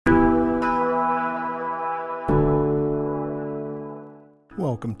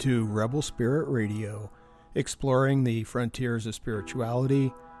Welcome to Rebel Spirit Radio, exploring the frontiers of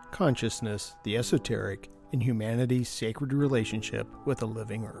spirituality, consciousness, the esoteric, and humanity's sacred relationship with the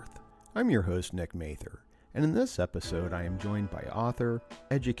living earth. I'm your host, Nick Mather, and in this episode I am joined by author,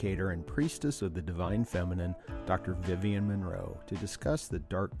 educator, and priestess of the divine feminine, Dr. Vivien Monroe, to discuss the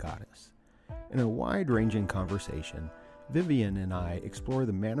Dark Goddess. In a wide-ranging conversation, Vivien and I explore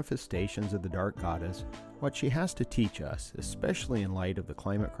the manifestations of the Dark Goddess, what she has to teach us, especially in light of the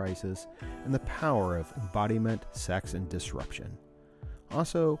climate crisis, and the power of embodiment, sex, and disruption.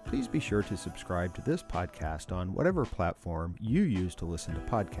 Also, please be sure to subscribe to this podcast on whatever platform you use to listen to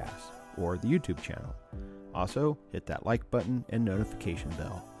podcasts, or the YouTube channel. Also, hit that like button and notification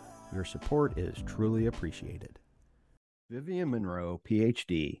bell. Your support is truly appreciated. Vivien Monroe,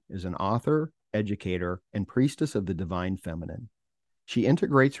 PhD, is an author, educator, and priestess of the divine feminine. She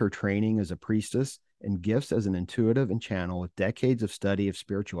integrates her training as a priestess and gifts as an intuitive and channel with decades of study of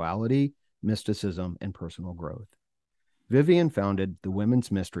spirituality, mysticism, and personal growth. Vivien founded the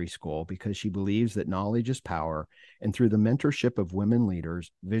Women's Mystery School because she believes that knowledge is power, and through the mentorship of women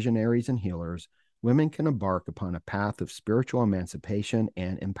leaders, visionaries, and healers, women can embark upon a path of spiritual emancipation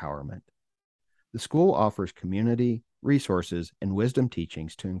and empowerment. The school offers community, resources, and wisdom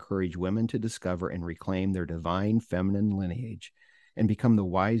teachings to encourage women to discover and reclaim their divine feminine lineage and become the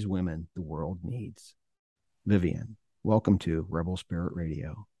wise women the world needs. Vivien, welcome to Rebel Spirit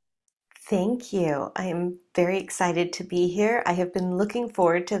Radio. Thank you. I am very excited to be here. I have been looking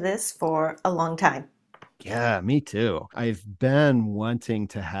forward to this for a long time. Yeah, me too. I've been wanting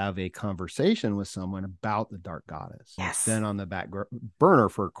to have a conversation with someone about the Dark Goddess. Yes. It's been on the back burner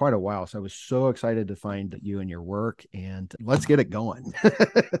for quite a while. So I was so excited to find you and your work, and let's get it going.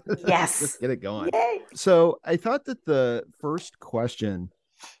 Yes. Let's get it going. Yay. So I thought that the first question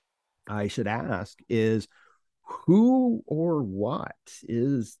I should ask is, who or what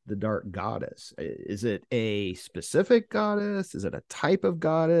is the Dark Goddess? Is it a specific goddess? Is it a type of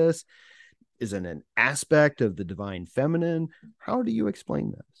goddess? Is it an aspect of the divine feminine? How do you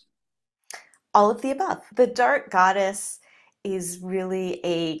explain this? All of the above. The Dark Goddess is really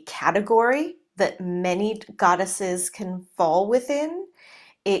a category that many goddesses can fall within.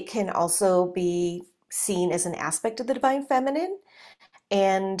 It can also be seen as an aspect of the divine feminine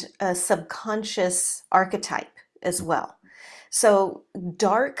and a subconscious archetype as well. So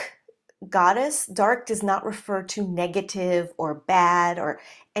dark goddess, dark does not refer to negative or bad or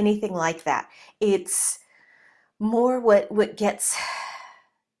anything like that. It's more what gets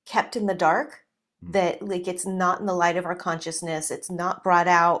kept in the dark, that like it's not in the light of our consciousness, it's not brought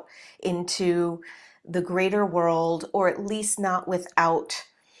out into the greater world, or at least not without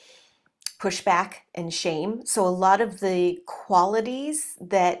pushback and shame. So a lot of the qualities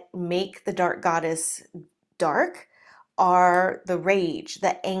that make the Dark Goddess dark are the rage,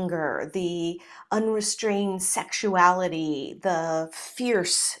 the anger, the unrestrained sexuality, the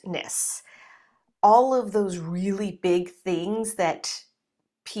fierceness, all of those really big things that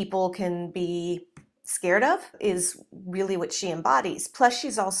people can be scared of is really what she embodies. Plus,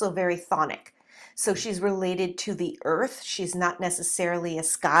 she's also very chthonic. So she's related to the earth. She's not necessarily a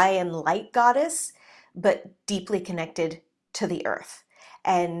sky and light goddess, but deeply connected to the earth.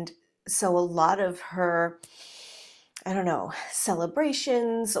 And so a lot of her,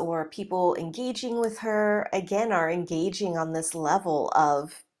 celebrations or people engaging with her, again, are engaging on this level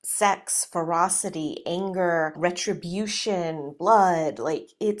of sex, ferocity, anger, retribution, blood. Like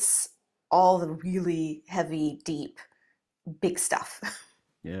it's all the really heavy, deep, big stuff.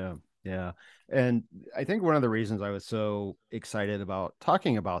 Yeah. And I think one of the reasons I was so excited about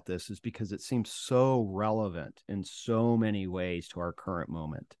talking about this is because it seems so relevant in so many ways to our current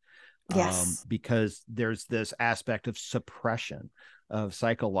moment. Yes. Because there's this aspect of suppression, of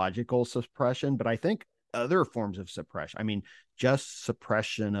psychological suppression, but I think other forms of suppression. I mean, just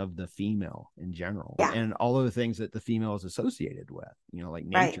suppression of the female in general, Yeah. and all of the things that the female is associated with, like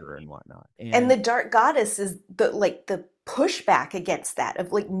nature and whatnot. And the Dark Goddess is the pushback against that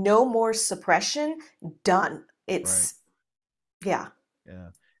of like no more suppression, done. It's yeah.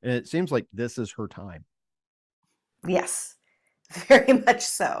 And it seems like this is her time. Yes, very much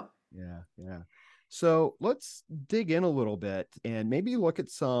so. Yeah. So let's dig in a little bit and maybe look at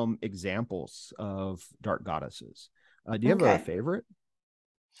some examples of dark goddesses. Do you have a favorite?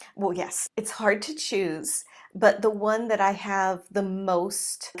 Well, yes, it's hard to choose, but the one that I have the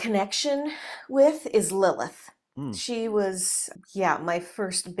most connection with is Lilith. She was, my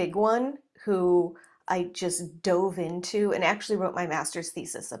first big one who I just dove into and actually wrote my master's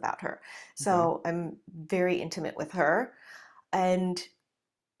thesis about her. So I'm very intimate with her. And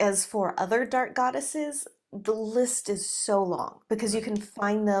as for other dark goddesses, the list is so long because you Right. can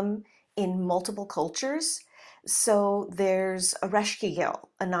find them in multiple cultures. So there's Ereshkigal,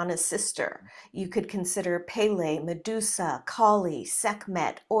 Inanna's sister. You could consider Pele, Medusa, Kali,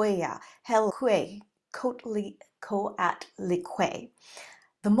 Sekhmet, Oya, Helkwe, Coatlicue,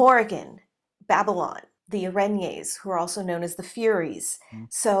 the Morrigan, Babylon, the Irenes, who are also known as the Furies.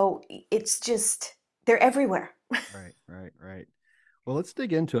 Mhm. So it's just, they're everywhere. Right, right, right. Well, let's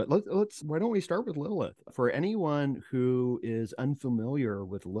dig into it. Let's why don't we start with Lilith? For anyone who is unfamiliar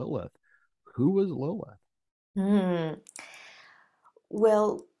with Lilith, who was Lilith? Hmm.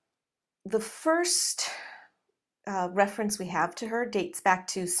 Well, the first reference we have to her dates back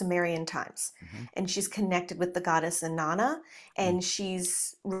to Sumerian times. Mm-hmm. And she's connected with the goddess Inanna, and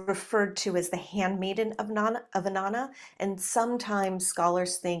she's referred to as the handmaiden of Inanna. And sometimes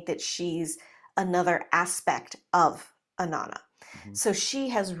scholars think that she's another aspect of Inanna. Mm-hmm. So she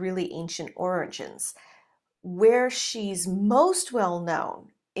has really ancient origins. Where she's most well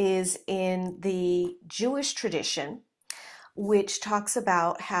known is in the Jewish tradition, which talks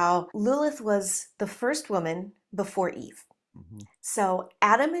about how Lilith was the first woman before Eve. Mm-hmm. So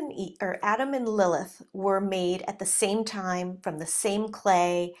Adam and Lilith were made at the same time from the same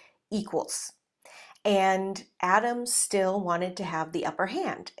clay, equals. And Adam still wanted to have the upper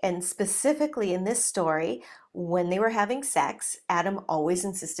hand. And specifically in this story, when they were having sex, Adam always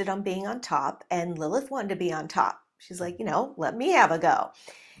insisted on being on top, and Lilith wanted to be on top. She's like, let me have a go.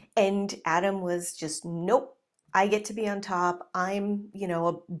 And Adam was just, nope, I get to be on top. I'm,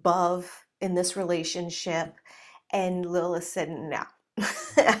 above in this relationship. And Lilith said, no,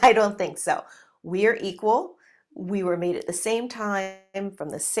 I don't think so. We are equal. We were made at the same time from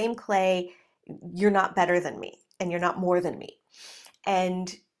the same clay. You're not better than me, and you're not more than me.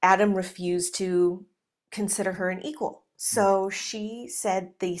 And Adam refused to consider her an equal. Mm-hmm. So she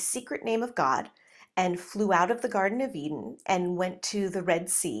said the secret name of God and flew out of the Garden of Eden and went to the Red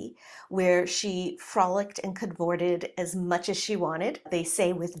Sea, where she frolicked and cavorted as much as she wanted, they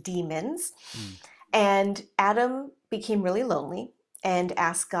say with demons. Mm-hmm. And Adam became really lonely and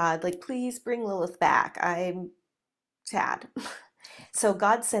asked God, like, please bring Lilith back. I'm sad. So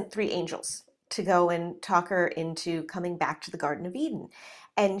God sent three angels to go and talk her into coming back to the Garden of Eden.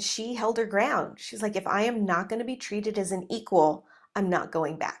 And she held her ground. She's like, if I am not going to be treated as an equal, I'm not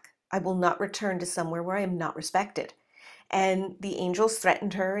going back. I will not return to somewhere where I am not respected. And the angels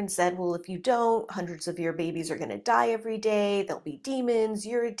threatened her and said, well, if you don't, hundreds of your babies are going to die every day. There'll be demons.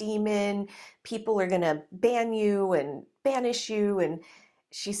 You're a demon. People are going to ban you and banish you. And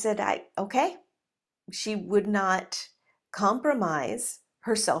she said, okay. She would not compromise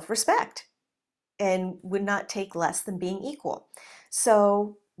her self respect and would not take less than being equal.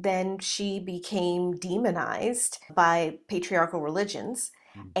 So then she became demonized by patriarchal religions,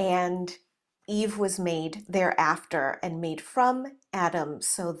 and Eve was made thereafter and made from Adam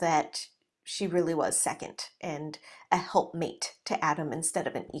so that she really was second and a helpmate to Adam instead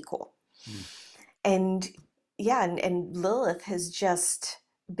of an equal. Mm-hmm. And yeah, and Lilith has just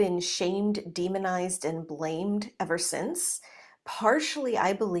been shamed, demonized, and blamed ever since. Partially,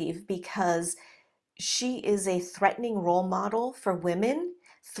 I believe, because she is a threatening role model for women,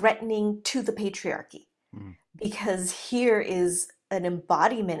 threatening to the patriarchy. Mm-hmm. Because here is an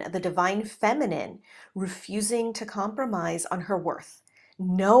embodiment of the divine feminine refusing to compromise on her worth,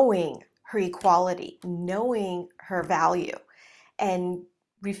 knowing her equality, knowing her value, and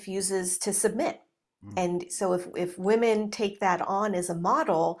refuses to submit. And so if women take that on as a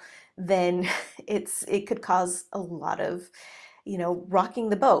model, then it could cause a lot of, rocking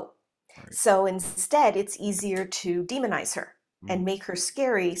the boat. Right. So instead, it's easier to demonize her Mm-hmm. and make her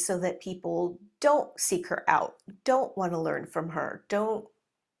scary so that people don't seek her out, don't want to learn from her, don't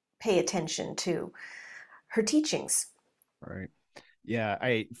pay attention to her teachings. Right. Yeah,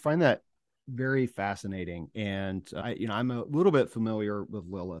 I find that very fascinating. And I'm a little bit familiar with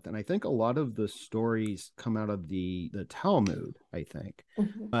Lilith, and I think a lot of the stories come out of the Talmud, I think.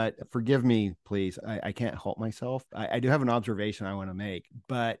 Mhm. But forgive me, please. I can't help myself. I do have an observation I want to make,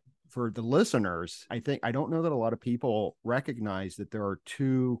 but for the listeners, I don't know that a lot of people recognize that there are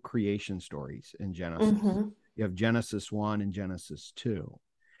two creation stories in Genesis. Mhm. You have Genesis 1 and Genesis 2.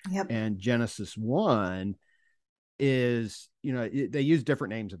 Yep. And Genesis 1 is, they use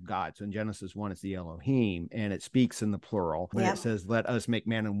different names of God. So in Genesis 1, it's the Elohim, and it speaks in the plural when it Yep. says, let us make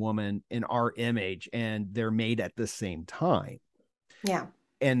man and woman in our image, and they're made at the same time. Yeah.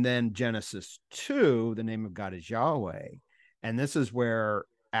 And then Genesis 2, the name of God is Yahweh. And this is where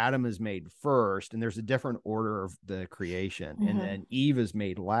Adam is made first, and there's a different order of the creation. And Mhm. then Eve is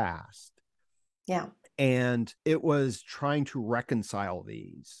made last. Yeah. And it was trying to reconcile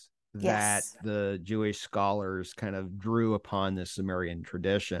these that Yes. the Jewish scholars kind of drew upon the Sumerian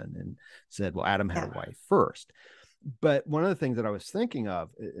tradition and said, well, Adam had a Yeah. wife first. But one of the things that I was thinking of,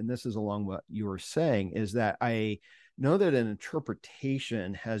 and this is along what you were saying, is that I know that an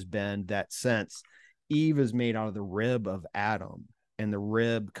interpretation has been that since Eve is made out of the rib of Adam and the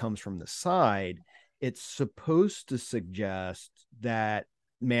rib comes from the side, it's supposed to suggest that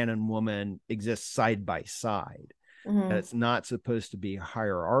man and woman exist side by side, that Hmm. it's not supposed to be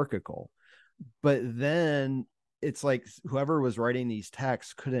hierarchical. But then it's like whoever was writing these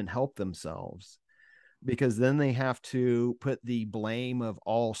texts couldn't help themselves, because then they have to put the blame of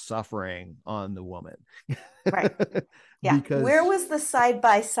all suffering on the woman. Right. Yeah. Where Because was the side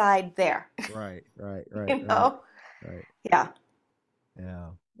by side there? right, right, right, You right, know? right. Yeah. Yeah.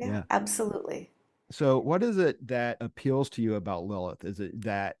 Yeah, Yeah. absolutely. So what is it that appeals to you about Lilith? Is it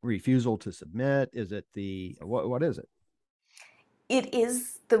that refusal to submit? Is it the what is it? It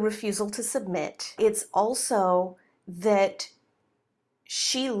is the refusal to submit. It's also that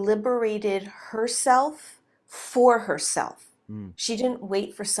she liberated herself for herself. Mm, She didn't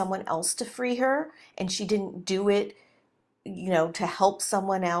wait for someone else to free her, and she didn't do it, to help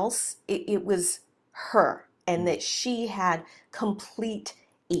someone else. It was her, and mm, that she had complete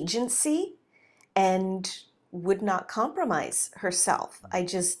agency and would not compromise herself.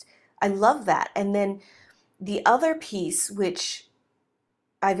 I love that. And then the other piece, which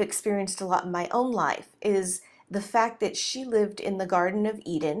I've experienced a lot in my own life, is the fact that she lived in the Garden of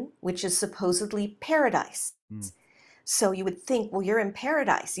Eden, which is supposedly paradise. mm, So you would think, well, you're in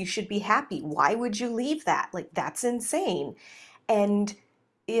paradise. You should be happy. Why would you leave that? Like, that's insane. And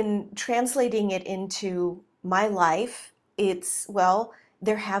in translating it into my life, it's, well,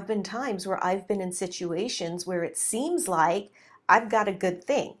 there have been times where I've been in situations where it seems like I've got a good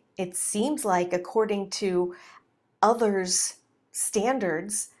thing. It seems like, according to others'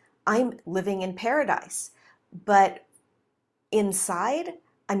 standards, I'm living in paradise. But inside,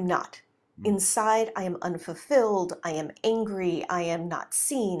 I'm not. mm, Inside, I am unfulfilled. I am angry. I am not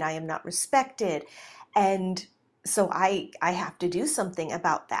seen. I am not respected. And so I have to do something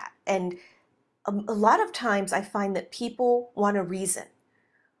about that. And a lot of times I find that people want a reason.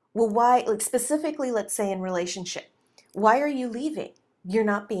 Well, why, like specifically, let's say in relationship, why are you leaving? You're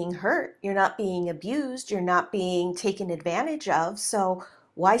not being hurt. You're not being abused. You're not being taken advantage of. So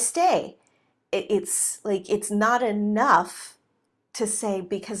why stay? It's like, it's not enough to say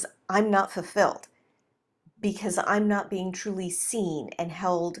because I'm not fulfilled, because I'm not being truly seen and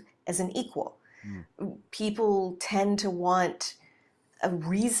held as an equal. mm, People tend to want a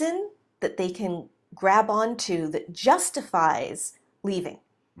reason that they can grab onto that justifies leaving.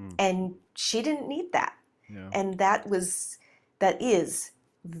 mm. And she didn't need that. Yeah. And that is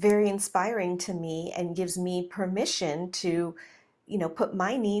very inspiring to me and gives me permission to, put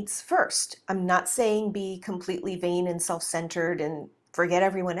my needs first. I'm not saying be completely vain and self-centered and forget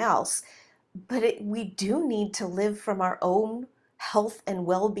everyone else, but we do need to live from our own health and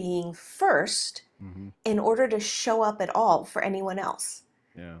well-being first Mm-hmm. in order to show up at all for anyone else.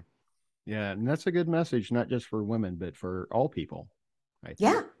 Yeah. Yeah. And that's a good message, not just for women, but for all people, I think.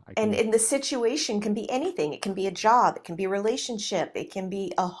 Yeah. I And, can, the situation can be anything. It can be a job, it can be a relationship, it can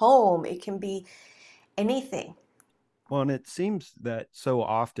be a home, it can be anything. well, and it seems that so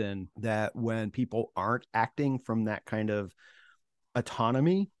often that when people aren't acting from that kind of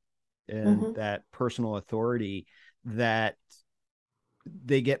autonomy and Hmm. that personal authority, that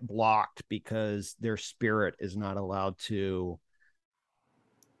they get blocked because their spirit is not allowed to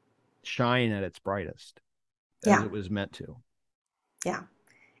shine at its brightest as Yeah. it was meant to. Yeah.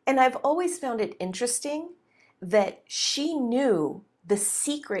 And I've always found it interesting that she knew the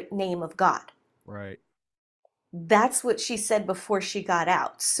secret name of God. Right. That's what she said before she got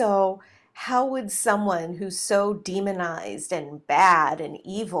out. So, how would someone who's so demonized and bad and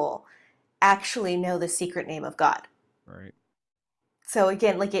evil actually know the secret name of God? Right. So,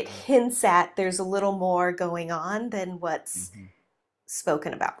 again, like, it hints at there's a little more going on than what's Mm-hmm.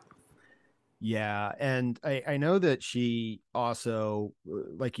 spoken about. Yeah. And I know that she also,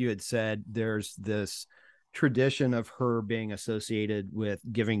 like you had said, there's this tradition of her being associated with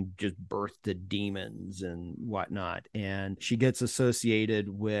giving just birth to demons and whatnot. And she gets associated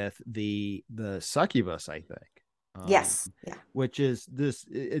with the succubus, I think. Yes. Yeah. Which is this,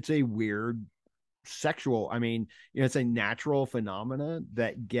 it's a weird sexual, I mean, it's a natural phenomena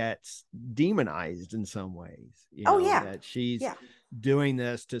that gets demonized in some ways, Oh, yeah. that she's Yeah. doing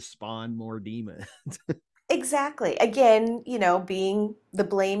this to spawn more demons. Exactly. Again, being the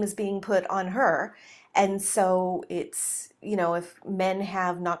blame is being put on her. And so it's, if men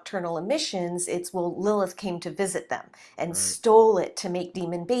have nocturnal emissions, it's, well, Lilith came to visit them and Right. stole it to make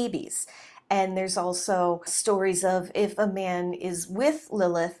demon babies. And there's also stories of if a man is with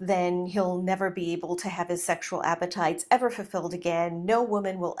Lilith, then he'll never be able to have his sexual appetites ever fulfilled again. No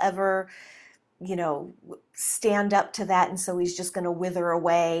woman will ever stand up to that. And so he's just going to wither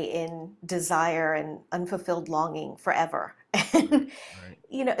away in desire and unfulfilled longing forever. Right. And,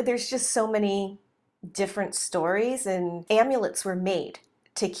 Right. there's just so many different stories, and amulets were made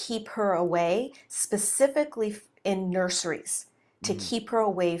to keep her away, specifically in nurseries, to Mm, keep her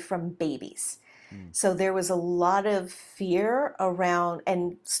away from babies. mm, So there was a lot of fear around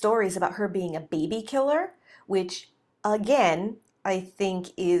and stories about her being a baby killer, which again, I think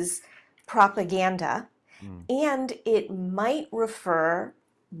is propaganda. mm. And it might refer,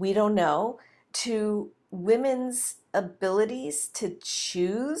 we don't know, to women's abilities to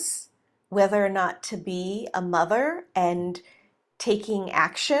choose whether or not to be a mother and taking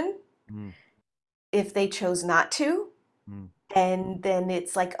action Mm, if they chose not to. mm. And then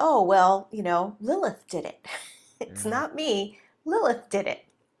it's like, oh, well, Lilith did it. It's Yeah. not me. Lilith did it.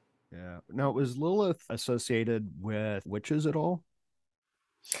 Yeah. Now, was Lilith associated with witches at all?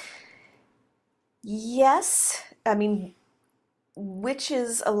 Yes. I mean,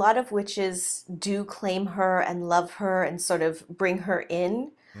 witches, a lot of witches do claim her and love her and sort of bring her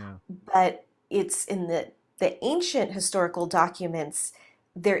in, Yeah. but it's in the ancient historical documents,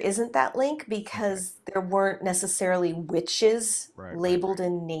 there isn't that link Okay. because there weren't necessarily witches Right. Right. labeled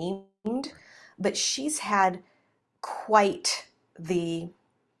and named, but she's had quite the,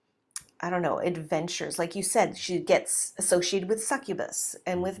 I don't know, adventures. Like you said, she gets associated with succubus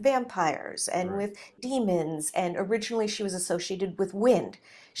and with Mm, vampires and right. with demons. And originally she was associated with wind.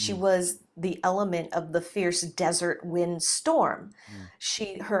 She Mm, was the element of the fierce desert wind storm.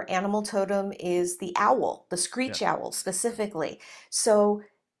 mm. Her animal totem is the owl, the screech Yes. owl specifically. So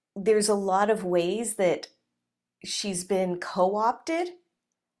there's a lot of ways that she's been co-opted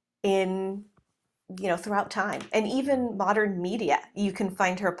in throughout time. And Yeah. even modern media, you can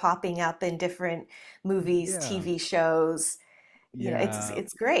find her popping up in different movies, Yeah. TV shows. It's Yeah.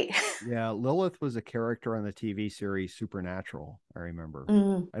 it's great. Yeah. Lilith was a character on the TV series Supernatural, I remember.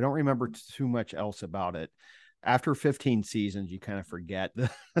 Mm, I don't remember too much else about it. After 15 seasons, you kind of forget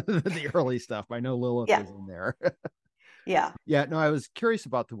the early stuff. I know Lilith yeah, was in there. yeah. Yeah, no, I was curious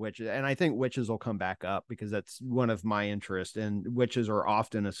about the witches, and I think witches will come back up because that's one of my interests. And witches are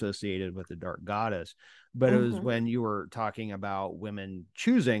often associated with the dark goddess. But it was Hmm. when you were talking about women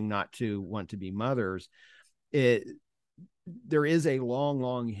choosing not to want to be mothers, it there is a long,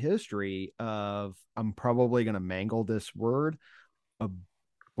 long history of, I'm probably going to mangle this word,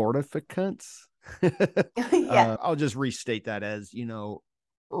 abortificants. Yeah. I'll just restate that as,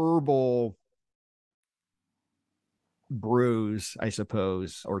 herbal brews, I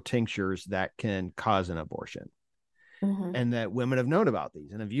suppose, or tinctures that can cause an abortion. Hmm. And that women have known about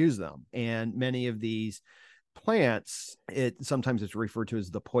these and have used them. And many of these plants, it sometimes it's referred to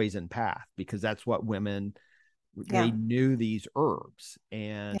as the poison path because that's what women, they Yeah. knew these herbs. Yeah.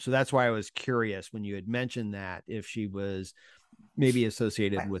 And so that's why I was curious when you had mentioned that if she was maybe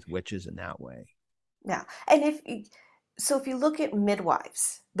associated Right. with witches in that way. Yeah. And if you look at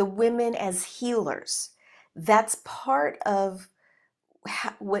midwives, the women as healers, that's part of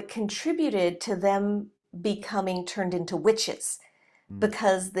what contributed to them becoming turned into witches, Mm,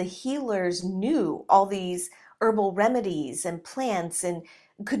 because the healers knew all these herbal remedies and plants and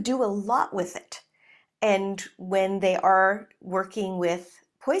could do a lot with it. And when they are working with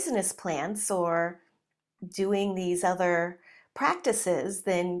poisonous plants or doing these other practices,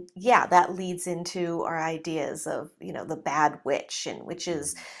 then yeah, that leads into our ideas of, the bad witch and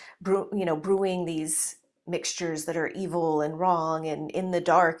witches, mm, brewing these mixtures that are evil and wrong and in the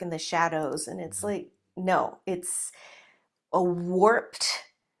dark and the shadows. And it's mm, like, no, it's a warped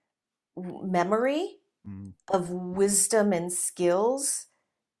memory mm. of wisdom and skills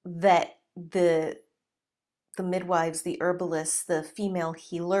that the midwives, the herbalists, the female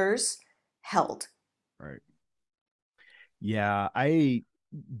healers held. Right. Yeah, I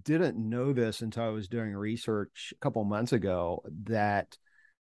didn't know this until I was doing research a couple months ago that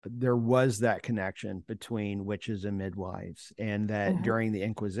there was that connection between witches and midwives, and that Hmm. during the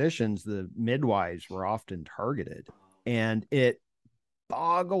Inquisitions, the midwives were often targeted. And it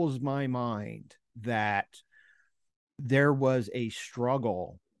boggles my mind that there was a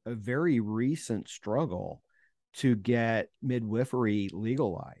struggle, a very recent struggle, to get midwifery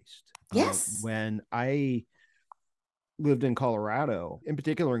legalized. Yes. When I lived in Colorado, in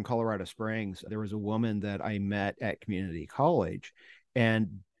particular in Colorado Springs. There was a woman that I met at community college,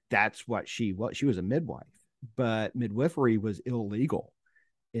 and that's what she was. She was a midwife, but midwifery was illegal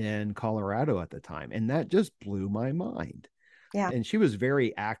in Colorado at the time. And that just blew my mind. Yeah. And she was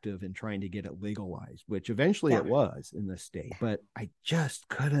very active in trying to get it legalized, which eventually Yeah. it was in the state. But I just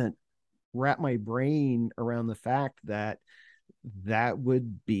couldn't wrap my brain around the fact that that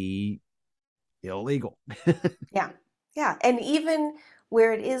would be illegal. Yeah. Yeah. And even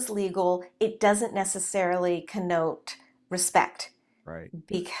where it is legal, it doesn't necessarily connote respect, Right.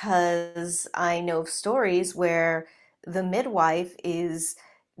 because I know of stories where the midwife is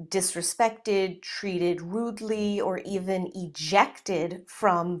disrespected, treated rudely, or even ejected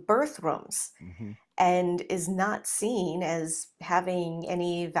from birth rooms, Mm-hmm. and is not seen as having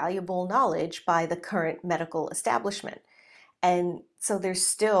any valuable knowledge by the current medical establishment. And so there's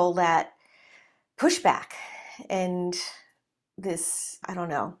still that pushback and this, I don't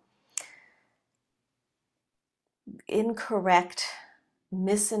know, incorrect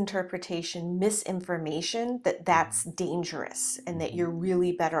misinterpretation, misinformation, that that's dangerous and that Mm-hmm. you're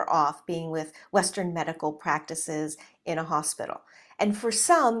really better off being with Western medical practices in a hospital. And for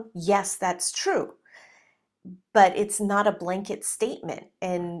some, yes, that's true, but it's not a blanket statement.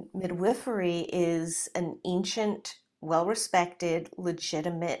 Right. And midwifery is an ancient, well respected,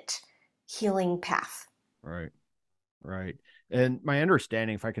 legitimate healing path. Right. Right. And my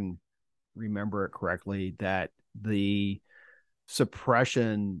understanding, if I can remember it correctly, that the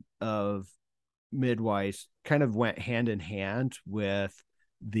suppression of midwives kind of went hand in hand with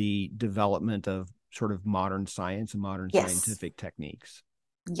the development of sort of modern science and modern Yes, scientific techniques.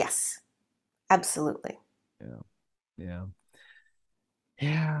 yes, absolutely. Yeah. Yeah.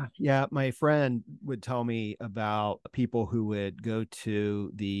 Yeah, yeah. My friend would tell me about people who would go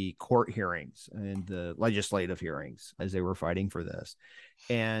to the court hearings and the legislative hearings as they were fighting for this.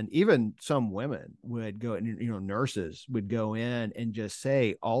 And even some women would go, and nurses would go in and just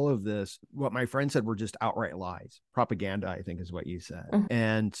say all of this. What my friend said were just outright lies, propaganda, I think is what you said. Mhm.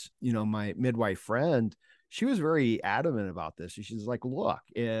 And my midwife friend, she was very adamant about this. She's like, look,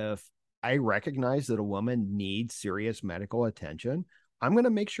 if I recognize that a woman needs serious medical attention, I'm going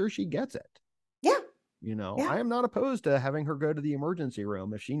to make sure she gets it. Yeah, I yeah, am not opposed to having her go to the emergency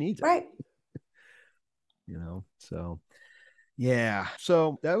room if she needs it. right. So yeah.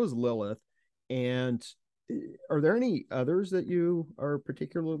 So that was Lilith. And are there any others that you are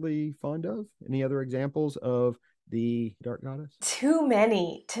particularly fond of? Any other examples of the dark goddess? Too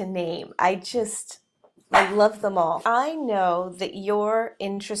many to name. I love them all. I know that you're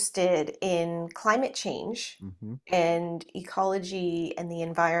interested in climate change Mm-hmm. and ecology and the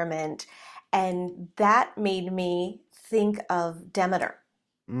environment, and that made me think of Demeter.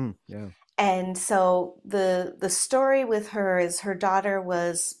 Yeah. And so the story with her is her daughter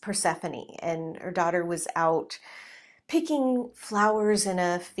was Persephone, and her daughter was out picking flowers in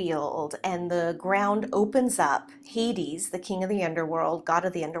a field, and the ground opens up. Hades, the king of the underworld, god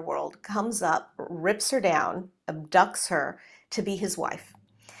of the underworld, comes up, rips her down, abducts her to be his wife.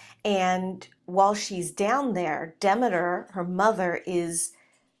 And while she's down there, Demeter, her mother, is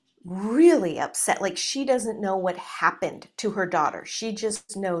really upset. Like, she doesn't know what happened to her daughter. She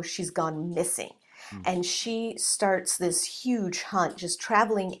just knows she's gone missing. Mm. And she starts this huge hunt, just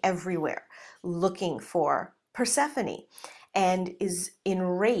traveling everywhere looking for Persephone, and is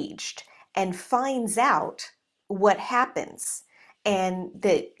enraged and finds out what happens. And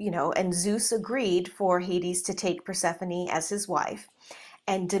that, and Zeus agreed for Hades to take Persephone as his wife,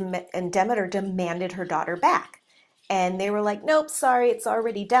 and Demeter demanded her daughter back. And they were like, nope, sorry, it's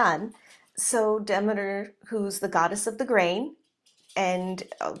already done. So Demeter, who's the goddess of the grain and,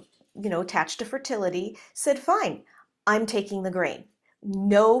 attached to fertility, said, fine, I'm taking the grain.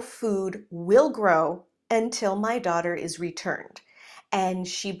 No food will grow until my daughter is returned. And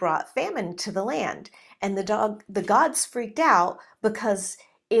she brought famine to the land. And the gods freaked out, because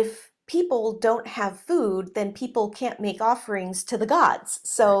if people don't have food, then people can't make offerings to the gods. Right.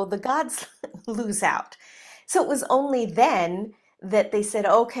 So the gods lose out. So it was only then that they said,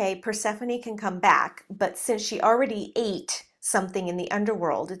 okay, Persephone can come back, but since she already ate something in the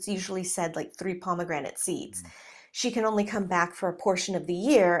underworld, it's usually said like 3 pomegranate seeds, Mm. she can only come back for a portion of the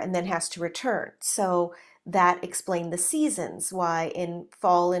year and then has to return. So that explained the seasons, why in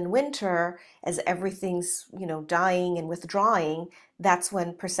fall and winter, as everything's, dying and withdrawing, that's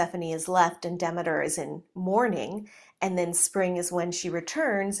when Persephone is left and Demeter is in mourning. And then spring is when she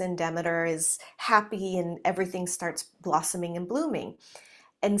returns and Demeter is happy and everything starts blossoming and blooming.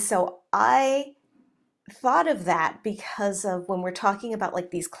 And so I thought of that because of when we're talking about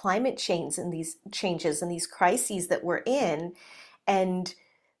like these climate changes and these crises that we're in and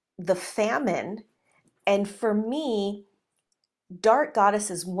the famine. And for me, dark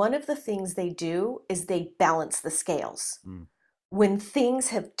goddesses, one of the things they do is they balance the scales. Mm, When things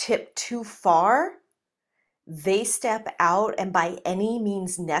have tipped too far, they step out and by any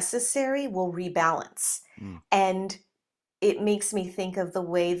means necessary will rebalance. mm, And it makes me think of the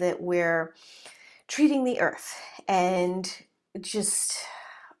way that we're treating the earth and just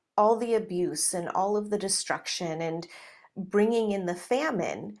all the abuse and all of the destruction and bringing in the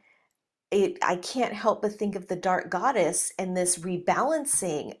famine. I can't help but think of the dark goddess and this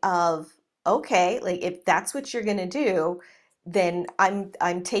rebalancing of, okay, like if that's what you're going to do, then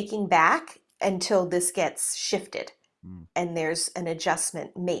I'm taking back until this gets shifted mm, and there's an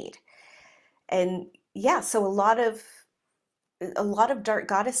adjustment made. And yeah, so a lot of dark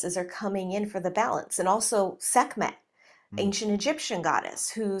goddesses are coming in for the balance. And also Sekhmet, mm, ancient Egyptian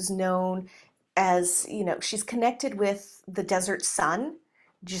goddess, who's known as, she's connected with the desert sun,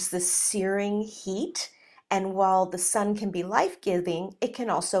 just the searing heat. And while the sun can be life-giving, it can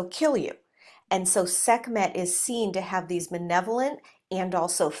also kill you. And so Sekhmet is seen to have these benevolent and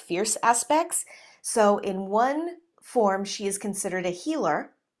also fierce aspects. So in one form, she is considered a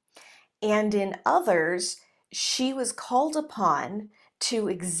healer, and in others, she was called upon to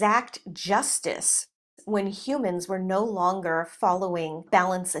exact justice when humans were no longer following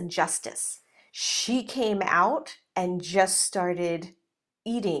balance and justice. She came out and just started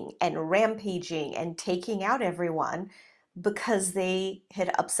eating and rampaging and taking out everyone because they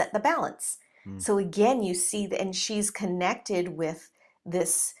had upset the balance. mm, So again, you see, and she's connected with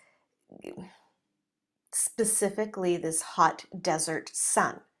this, specifically this hot desert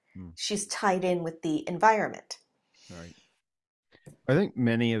sun. mm. She's tied in with the environment. Right. I think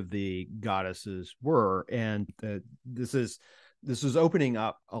many of the goddesses were, and this is opening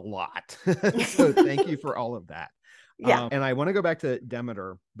up a lot. So thank you for all of that. Yeah. And I want to go back to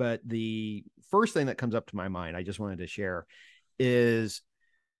Demeter, but the first thing that comes up to my mind, I just wanted to share, is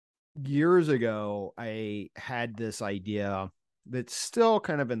years ago, I had this idea that's still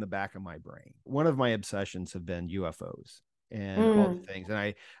kind of in the back of my brain. One of my obsessions have been UFOs and all the Mm, things. And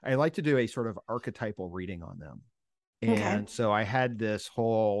I like to do a sort of archetypal reading on them. okay. And so I had this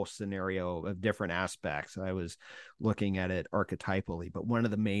whole scenario of different aspects. I was looking at it archetypally, but one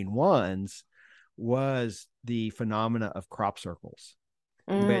of the main ones was the phenomena of crop circles,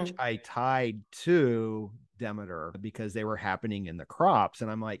 which Mm, I tied to Demeter because they were happening in the crops.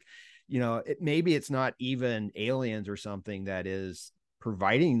 And I'm like, maybe it's not even aliens or something that is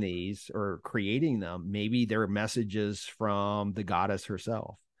providing these or creating them. Maybe they're messages from the goddess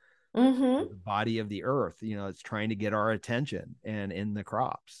herself, mm-hmm. the body of the earth. It's trying to get our attention and in the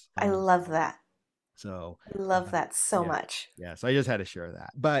crops. I love that. So, I love that so yeah, much. yeah. So I just had to share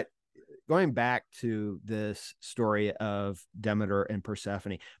that. But going back to this story of Demeter and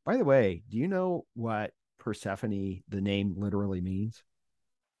Persephone, by the way, do you know what Persephone, the name, literally means?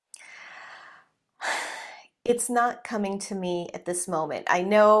 It's not coming to me at this moment. I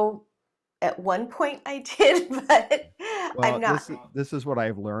know at one point I did, but I'm Well, not. this is what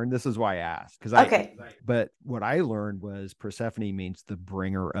I've learned. This is why I asked, because Okay. but what I learned was Persephone means the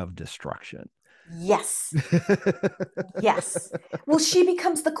bringer of destruction. Yes. Yes. Well, she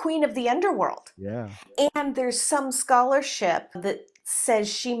becomes the queen of the underworld. Yeah. And there's some scholarship that says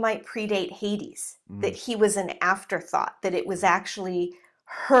she might predate Hades, that Mm, he was an afterthought, that it was actually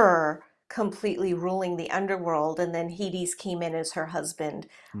her completely ruling the underworld, and then Hades came in as her husband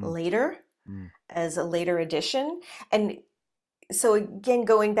mm, later, mm, as a later addition. And so, again,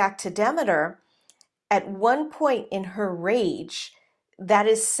 going back to Demeter, at one point in her rage, that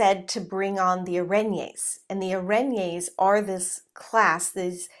is said to bring on the Arañes. And the Arañes are this class,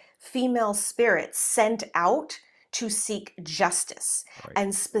 these female spirits sent out to seek justice. right.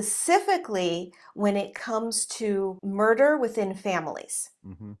 And specifically when it comes to murder within families.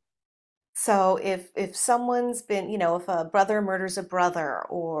 Mm-hmm. So if someone's been, if a brother murders a brother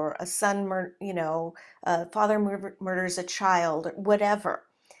or a son, a father murders a child, or whatever,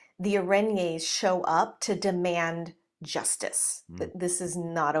 the Arañes show up to demand justice. Mm, That this is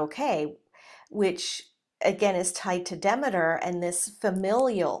not okay, which again is tied to Demeter and this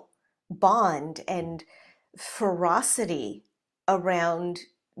familial bond and ferocity around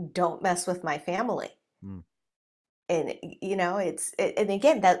don't mess with my family. mm, And and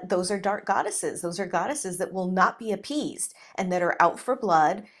again, that those are dark goddesses. Those are goddesses that will not be appeased and that are out for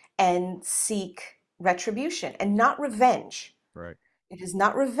blood and seek retribution and not revenge. right. It is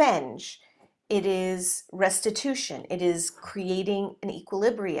not revenge. It is restitution. It is creating an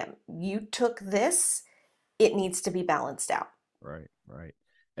equilibrium. You took this, it needs to be balanced out. Right, right.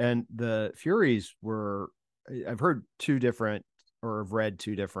 And the Furies were, I've heard two different, or I've read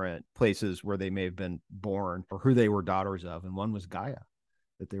two different places where they may have been born or who they were daughters of. And one was Gaia,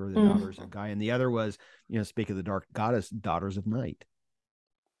 that they were the daughters of Mm, Gaia. And the other was, speak of the dark goddess, daughters of night.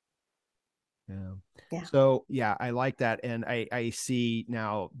 Yeah. yeah. So yeah, I like that. And I see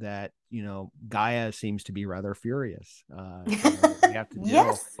now that, Gaia seems to be rather furious. We have to deal.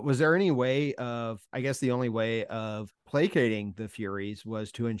 Yes. Was there any way of, I guess the only way of placating the Furies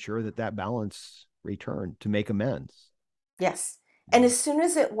was to ensure that that balance returned, to make amends? Yes. And as soon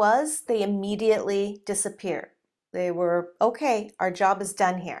as it was, they immediately disappeared. They were, okay, our job is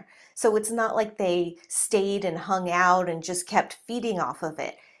done here. So it's not like they stayed and hung out and just kept feeding off of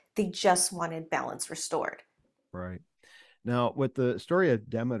it. They just wanted balance restored. Right. Now, with the story of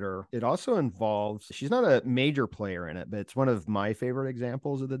Demeter, it also involves, she's not a major player in it, but it's one of my favorite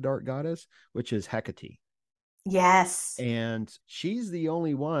examples of the dark goddess, which is Hecate. Yes. And she's the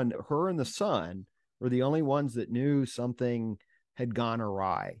only one, her and the sun were the only ones that knew something had gone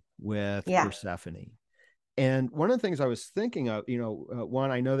awry with Yeah. Persephone. And one of the things I was thinking of, one,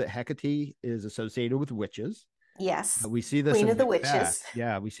 I know that Hecate is associated with witches. Yes. We see this Queen in of the Macbeth. Witches.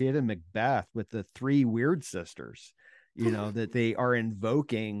 Yeah, we see it in Macbeth with the three weird sisters, that they are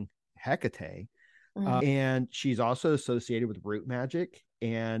invoking Hecate. Mm, And she's also associated with root magic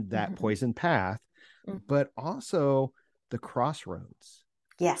and that mhm, poison path, mhm. but also the crossroads.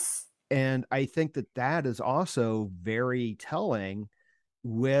 Yes. And I think that that is also very telling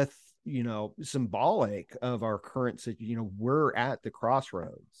with, symbolic of our current situation. We're at the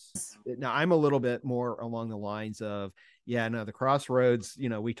crossroads. Now, I'm a little bit more along the lines of, yeah, no, the crossroads,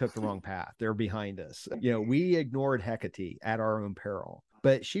 we took the wrong path. They're behind us. We ignored Hecate at our own peril.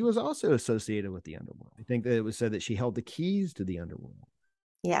 But she was also associated with the underworld. I think that it was said that she held the keys to the underworld.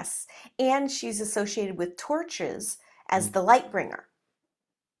 Yes. And she's associated with torches as Mm. the light bringer.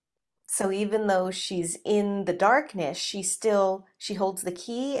 So even though she's in the darkness, she holds the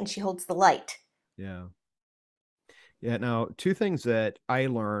key and she holds the light. Yeah. Yeah. Now, two things that I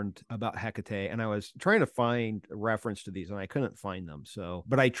learned about Hecate, and I was trying to find a reference to these and I couldn't find them. So,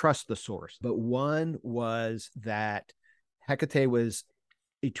 but I trust the source. But one was that Hecate was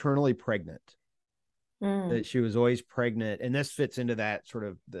eternally pregnant, Mm, that she was always pregnant. And this fits into that sort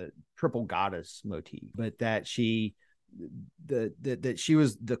of the triple goddess motif, but that that she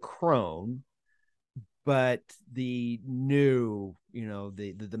was the crone, but the new,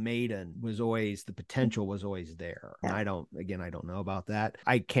 the maiden was always, the potential was always there. And yeah. I don't know about that.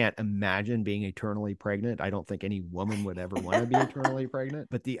 I can't imagine being eternally pregnant. I don't think any woman would ever want to be eternally pregnant.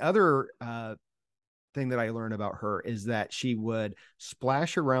 But the other thing that I learned about her is that she would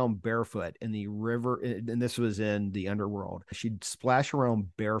splash around barefoot in the river. And this was in the underworld. She'd splash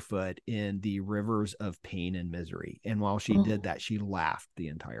around barefoot in the rivers of pain and misery. And while she did that, she laughed the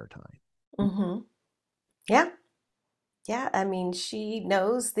entire time. Mm-hmm. Yeah. Yeah. I mean, she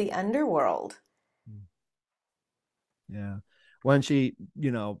knows the underworld. Yeah. When she,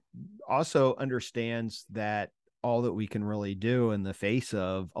 also understands that all that we can really do in the face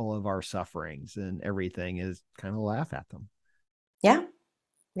of all of our sufferings and everything is kind of laugh at them. Yeah.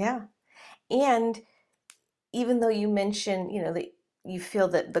 Yeah. And even though you mentioned, that you feel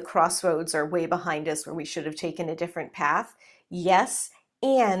that the crossroads are way behind us where we should have taken a different path, yes,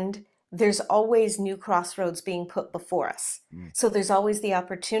 and there's always new crossroads being put before us. Mm. So there's always the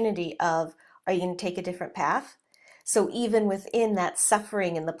opportunity of, are you going to take a different path? So even within that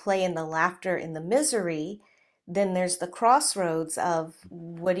suffering and the play and the laughter and the misery, then there's the crossroads of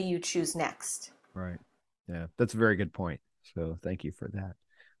what do you choose next? Right. Yeah. That's a very good point. So thank you for that.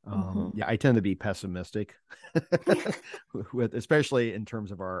 Hmm. Yeah, I tend to be pessimistic with, especially in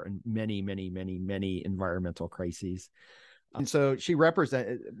terms of our many, many, many, many environmental crises. And so she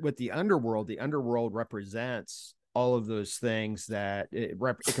represent with the underworld. The underworld represents all of those things that it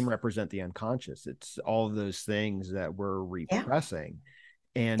can represent the unconscious. It's all of those things that we're Yeah, repressing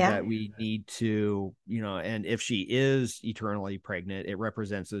and yeah, that we need to, and if she is eternally pregnant, it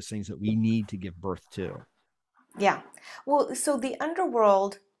represents those things that we need to give birth to. yeah. Well, so the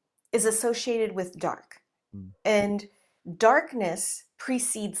underworld is associated with dark, Mm, and darkness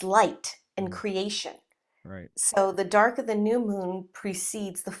precedes light and mm, creation. right. So the dark of the new moon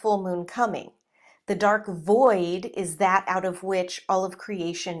precedes the full moon coming. The dark void is that out of which all of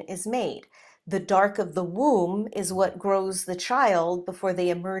creation is made. The dark of the womb is what grows the child before they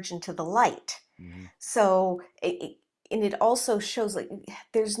emerge into the light. Mm-hmm. So, and it also shows like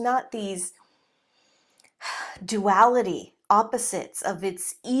there's not these duality, opposites of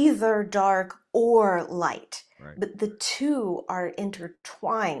it's either dark or light, Right. but the two are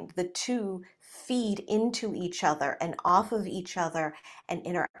intertwined. The two feed into each other and off of each other and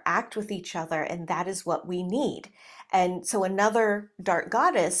interact with each other, and that is what we need. And so another dark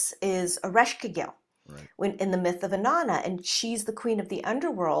goddess is Ereshkigal Right. when in the myth of Inanna, and she's the queen of the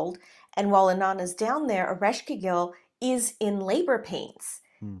underworld. And while Inanna's down there, Ereshkigal is in labor pains,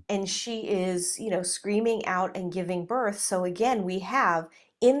 Mm. and she is, screaming out and giving birth. So again, we have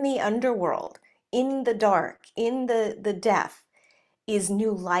in the underworld, in the dark, in the death, is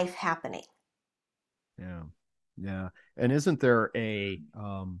new life happening. Yeah. Yeah. And isn't there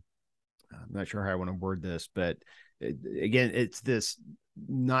I'm not sure how I want to word this, but again, it's this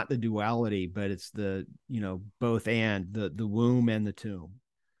not the duality, but it's the, both and the womb and the tomb.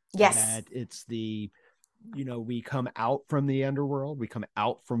 Yes. That it's we come out from the underworld, we come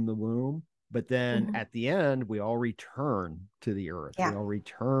out from the womb, but then Hmm. at the end, we all return to the earth. We Yeah. all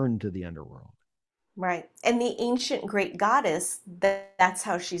return to the underworld. Right. And the ancient great goddess, that's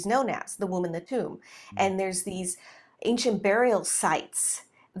how she's known as, the womb and the tomb. Mm. And there's these ancient burial sites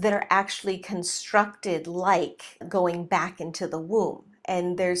that are actually constructed like going back into the womb.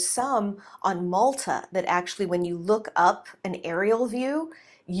 And there's some on Malta that actually, when you look up an aerial view,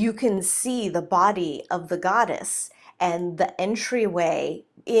 you can see the body of the goddess. And the entryway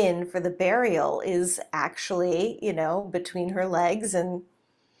in for the burial is actually, between her legs, and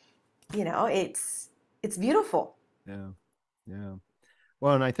it's beautiful. Yeah. Yeah.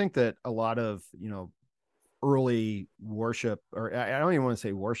 Well, and I think that a lot of, early worship, or I don't even want to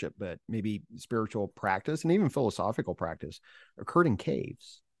say worship, but maybe spiritual practice and even philosophical practice occurred in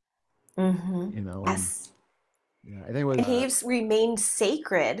caves, Hmm. and Yes. yeah, I think it was, Caves remained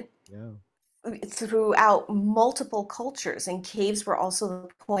sacred yeah. throughout multiple cultures, and caves were also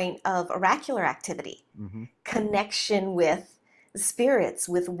the point of oracular activity, Mm-hmm. connection with spirits,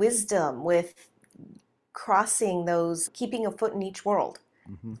 with wisdom, with crossing those, keeping a foot in each world.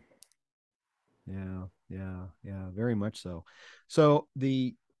 Mm-hmm. Yeah. Yeah. Yeah. Very much so. So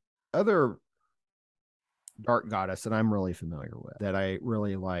the other dark goddess that I'm really familiar with, that I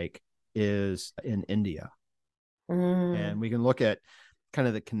really like, is in India. And Mm, we can look at kind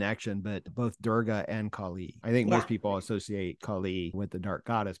of the connection, but both Durga and Kali. I think yeah, most people associate Kali with the dark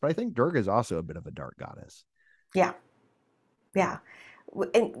goddess, but I think Durga is also a bit of a dark goddess. yeah, Yeah. yeah.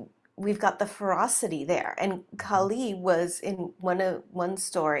 And we've got the ferocity there. And Mm-hmm. Kali was in one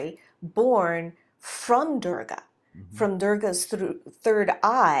story born Mm-hmm. from Durga's third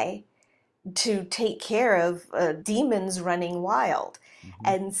eye to take care of demons running wild. Mm-hmm.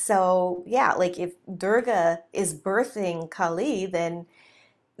 And so, yeah, like if Durga is birthing Kali, then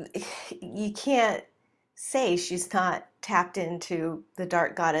you can't say she's not tapped into the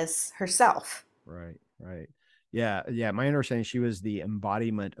dark goddess herself. Right. Right. Yeah. Yeah. My understanding, she was the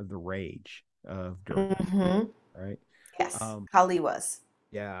embodiment of the rage of Durga. Hmm. Right. Yes, Um, Kali was.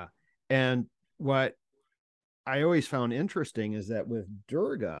 yeah. And what I always found interesting is that with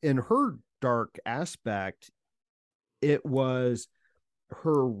Durga, in her dark aspect, it was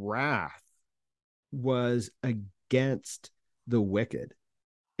her wrath was against the wicked,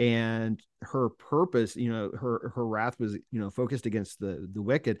 and her purpose, her wrath was, focused against the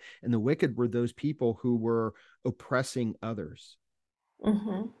wicked, and the wicked were those people who were oppressing others.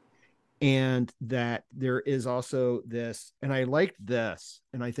 Hmm. And that there is also this, and I liked this,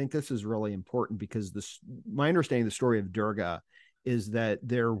 and I think this is really important, because this, my understanding of the story of Durga is that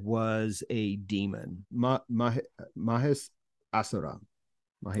there was a demon, Mahis Asura,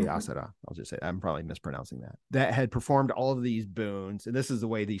 Mahi Hmm. Asura, I'll just say, I'm probably mispronouncing that, that had performed all of these boons. And this is the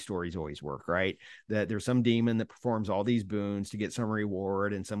way these stories always work, right? That there's some demon that performs all these boons to get some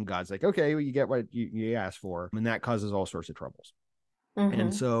reward, and some god's like, okay, well, you get what you asked for. And that causes all sorts of troubles. And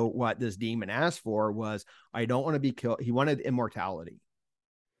Hmm. so what this demon asked for was, I don't want to be killed. He wanted immortality.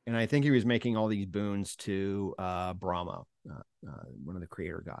 And I think he was making all these boons to Brahma, one of the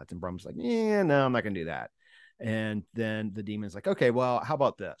creator gods. And Brahma's like, yeah, no, I'm not going to do that. And then the demon's like, okay, well, how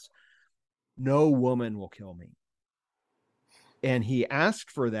about this? No woman will kill me. And he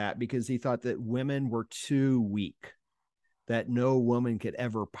asked for that because he thought that women were too weak, that no woman could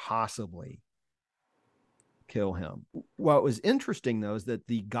ever possibly kill him. What was interesting, though, is that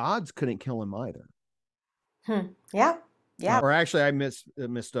the gods couldn't kill him either. Hmm. Yeah, yeah. Or actually, I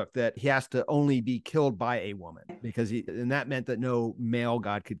mistook that he has to only be killed by a woman, because and that meant that no male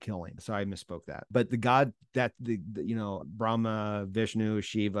god could kill him. So I misspoke that. But the god that Brahma, Vishnu,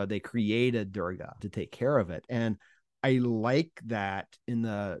 Shiva, they created Durga to take care of it. And I like that in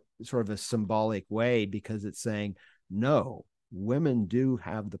the sort of a symbolic way, because it's saying, no, women do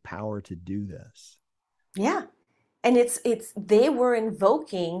have the power to do this. Yeah. And it's they were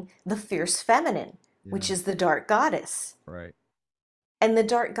invoking the fierce feminine, which Yeah, is the dark goddess. right. And the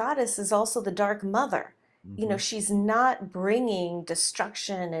dark goddess is also the dark mother. You know, Hmm. she's not bringing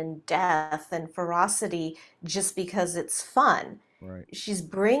destruction and death and ferocity just because it's fun. Right. She's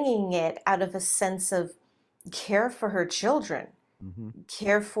bringing it out of a sense of care for her children, Hmm.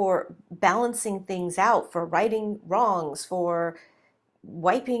 care for balancing things out, for righting wrongs, for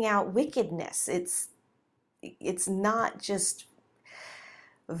wiping out wickedness. It's not just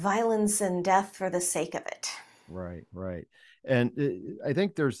violence and death for the sake of it. Right, right. And I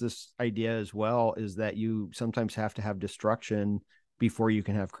think there's this idea as well is that you sometimes have to have destruction before you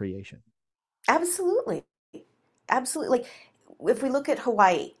can have creation. Absolutely. Absolutely. Like if we look at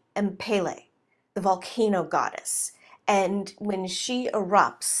Hawaii and Pele, the volcano goddess, and when she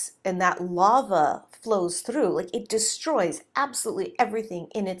erupts and that lava flows through, like it destroys absolutely everything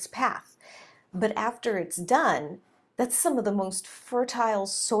in its path. But after it's done, that's some of the most fertile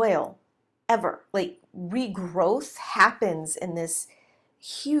soil ever. Like regrowth happens in this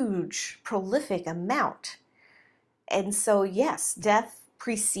huge, prolific amount. And so, yes, death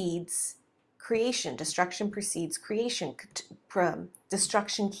precedes creation, destruction precedes creation.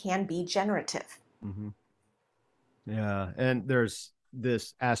 Destruction can be generative. Hmm. Yeah. And there's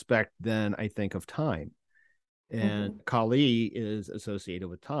this aspect then, I think, of time. And Hmm. Kali is associated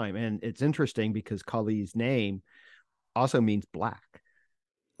with time. And it's interesting because Kali's name also means black,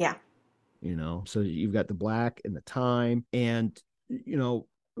 Yeah. so you've got the black and the time. And,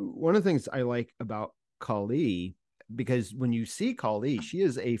 one of the things I like about Kali, because when you see Kali, she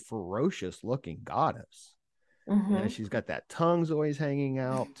is a ferocious looking goddess. Hmm. She's got that tongue's always hanging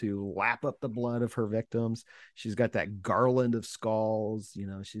out to lap up the blood of her victims. She's got that garland of skulls.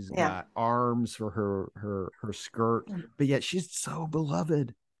 She's Yeah. got arms for her skirt, but yet she's so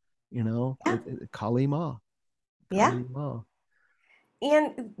beloved. Yeah. Kali Ma, Yeah. Kali Ma.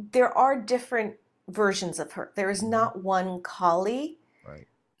 And there are different versions of her. There is Mhm. not one Kali. Right.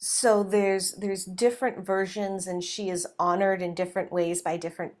 So there's different versions and she is honored in different ways by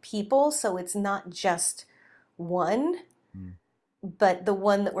different people. So it's not just one, Mm. but the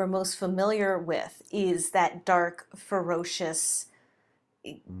one that we're most familiar with is that dark, ferocious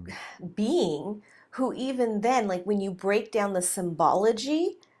Mm. being who, even then, like when you break down the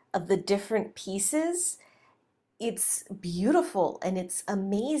symbology of the different pieces, it's beautiful and it's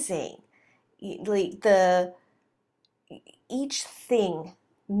amazing. Like each thing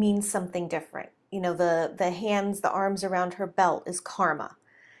means something different. You know, the hands, the arms around her belt is karma,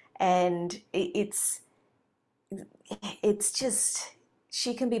 and it's just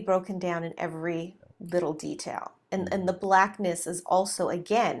she can be broken down in every little detail. And the Mm. blackness is also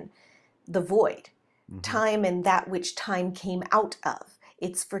again the void, Mm-hmm. time and that which time came out of.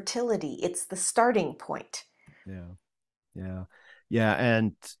 It's fertility, it's the starting point. Yeah. Yeah. Yeah.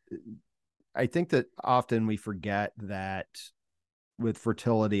 And I think that often we forget that with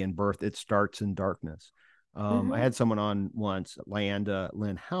fertility and birth, it starts in darkness. I Hmm. had someone on once, Lyanda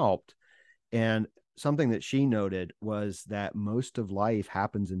Lynn Haupt, and something that she noted was that most of life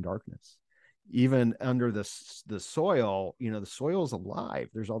happens in darkness. Even under the soil, the soil is alive.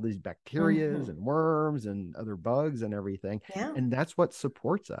 There's all these bacterias Hmm. and worms and other bugs and everything, Yeah. and that's what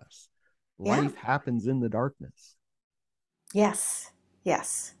supports us. Yeah. Life happens in the darkness. Yes.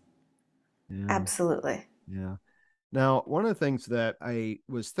 Yes. Yeah, Absolutely. yeah. Now, one of the things that I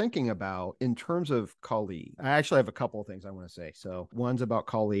was thinking about in terms of Kali, I actually have a couple of things I want to say. So, one's about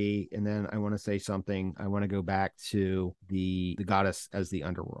Kali, and then I want to say something. I want to go back to the goddess as the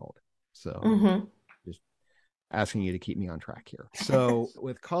underworld. So, Hmm. just asking you to keep me on track here. So,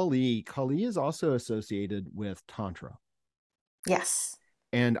 with Kali, Kali is also associated with Tantra. Yes.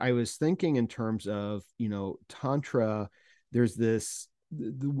 And I was thinking in terms of, Tantra, there's this,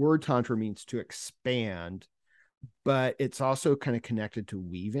 the word Tantra means to expand, but it's also kind of connected to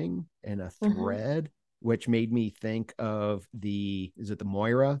weaving and a Hmm. thread, which made me think of is it the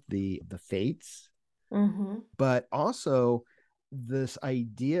Moira, the Fates, Hmm. but also this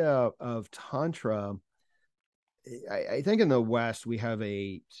idea of Tantra. I think in the West we have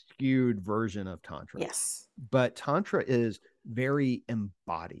a skewed version of Tantra, Yes. but Tantra is very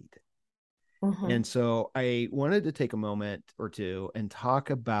embodied. Hmm. And so I wanted to take a moment or two and talk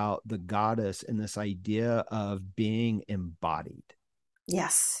about the goddess and this idea of being embodied.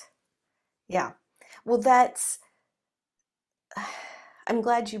 Yes. Yeah. Well, that's I'm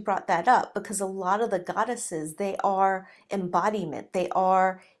glad you brought that up because a lot of the goddesses, they are embodiment. They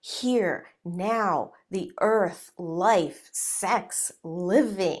are here, now, the earth, life, sex,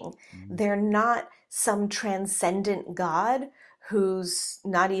 living. Mm. They're not some transcendent god who's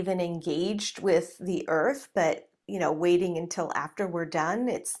not even engaged with the earth, but waiting until after we're done.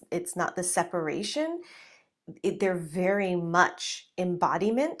 It's not the separation. they're very much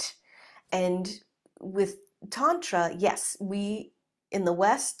embodiment. And with Tantra, yes, we in the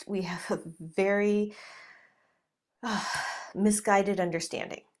West, we have a very uh, misguided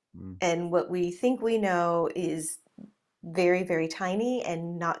understanding. Mm. And what we think we know is very, very tiny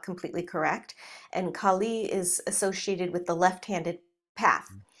and not completely correct. And Kali is associated with the left-handed path.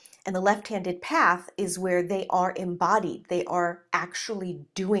 And the left-handed path is where they are embodied. They are actually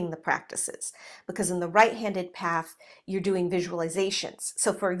doing the practices. Because in the right-handed path, you're doing visualizations.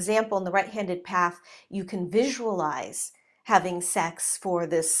 So for example, in the right-handed path, you can visualize having sex for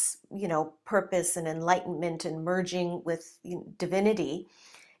this, purpose and enlightenment and merging with divinity.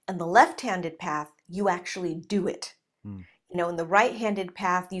 And the left-handed path, you actually do it. Mm. In the right-handed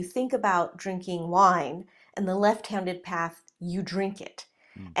path, you think about drinking wine, and the left-handed path, you drink it.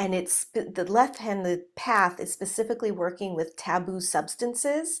 Mm. And the left-handed path is specifically working with taboo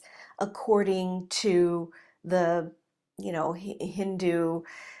substances according to the, Hindu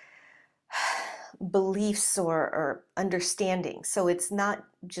beliefs or understanding. So it's not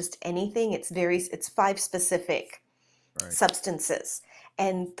just anything, it's five specific Right. substances.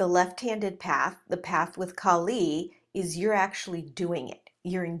 And the left-handed path, the path with Kali, is you're actually doing it.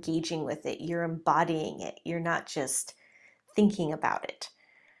 You're engaging with it. You're embodying it. You're not just thinking about it.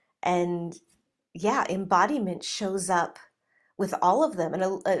 And yeah, embodiment shows up with all of them.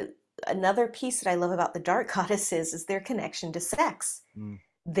 And another piece that I love about the dark goddesses is their connection to sex. Mm.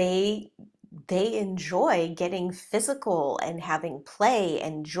 They they enjoy getting physical and having play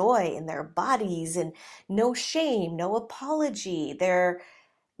and joy in their bodies and no shame, no apology.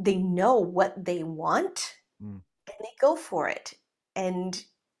 They know what they want Mm. and they go for it. And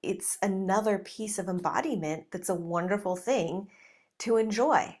it's another piece of embodiment that's a wonderful thing to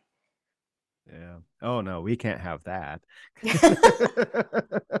enjoy. Yeah. Oh no, we can't have that.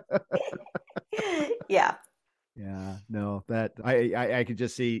 Yeah. Yeah, no, that I could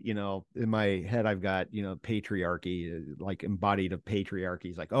just see, in my head I've got, patriarchy, like embodied of patriarchy.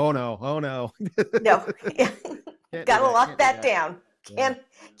 It's like, oh no, oh no. No. Yeah. Can't do Gotta that, lock can't do that that. down. Yeah.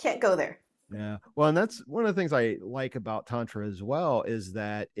 Can't go there. Yeah. Well, and that's one of the things I like about Tantra as well is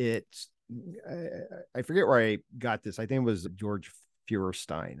that I forget where I got this. I think it was George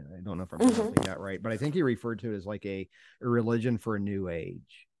Feuerstein. I don't know if I'm pronouncing Mm-hmm. that right, but I think he referred to it as like a religion for a new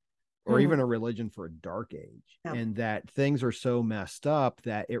age, or Mm-hmm. even a religion for a dark age, Yeah. and that things are so messed up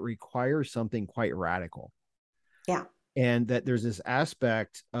that it requires something quite radical. Yeah. And that there's this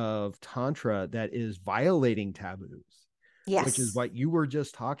aspect of Tantra that is violating taboos, which is Yes. what you were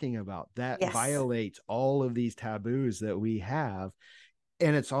just talking about. That Yes. violates all of these taboos that we have.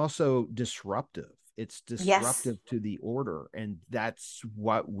 And it's also disruptive. It's Yes. disruptive to the order. And that's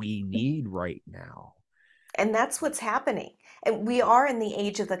what we need right now. And that's what's happening. And we Yeah. are in the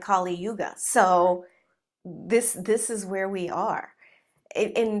age of the Kali Yuga. Right. So this is where we are.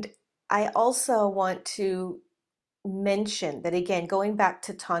 And I also want to mention that again, going back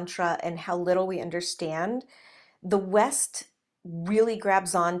to Tantra and how little we understand, the West really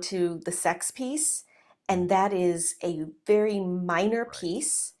grabs onto the sex piece, Mm. and that is a very minor Right.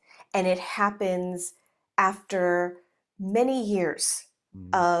 piece, and it happens after many years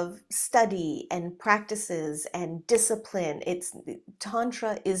Mm. of study and practices and discipline. It's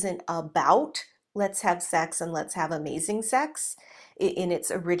Tantra isn't about let's have sex and let's have amazing sex in its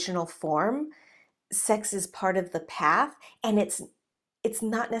original form. Sex is part of the path, and it's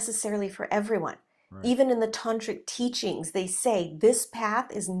not necessarily for everyone. Right. Even in the tantric teachings, they say this path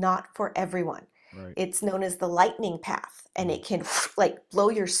is not for everyone. Right. It's known as the lightning path, and Mm. it can like blow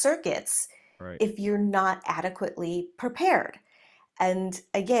your circuits Right. if you're not adequately prepared. And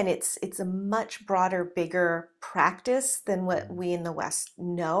again, it's a much broader, bigger practice than what Mm. we in the West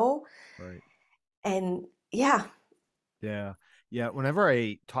know. Right. And yeah, Yeah. Yeah. Whenever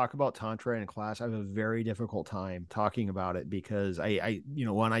I talk about Tantra in class, I have a very difficult time talking about it because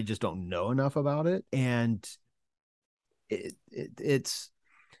one, I just don't know enough about it. And it's,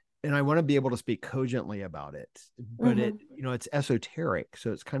 and I want to be able to speak cogently about it, but hmm it's esoteric.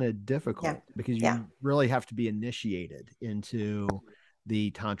 So it's kind of yeah, difficult because yeah, you really have to be initiated into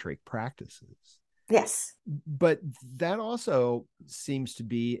the tantric practices. yes, But that also seems to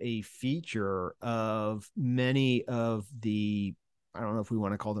be a feature of many of the, I don't know if we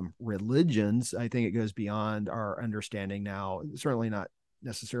want to call them religions. I think it goes beyond our understanding now, certainly not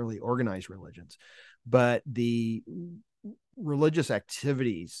necessarily organized religions, but the religious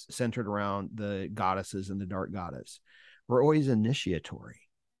activities centered around the goddesses and the dark goddess were always initiatory.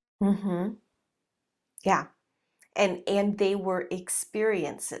 hmm yeah. And they were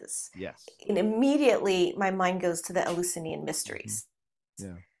experiences. Yes. And immediately my mind goes to the Eleusinian Mm-hmm. mysteries.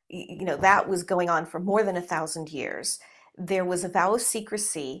 Yeah. that was going on for more than 1,000 years. There was a vow of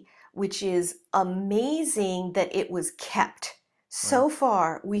secrecy, which is amazing that it was kept. Right. So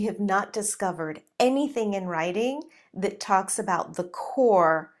far, we have not discovered anything in writing that talks about the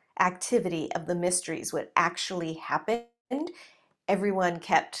core activity of the mysteries, what actually happened. Everyone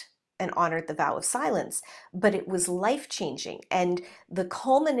kept and honored the vow of silence, but it was life changing. And the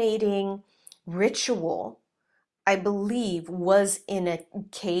culminating ritual, I believe, was in a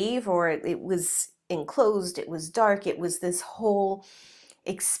cave, or it was enclosed, it was dark, it was this whole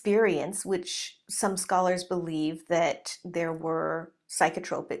experience, which some scholars believe that there were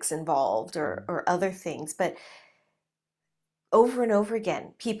psychotropics involved, or other things. But over and over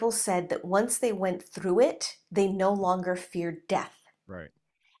again, people said that once they went through it, they no longer feared death. Right.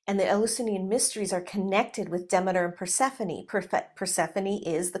 And the Eleusinian mysteries are connected with Demeter and Persephone. Persephone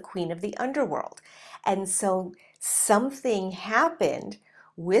is the queen of the underworld. And so something happened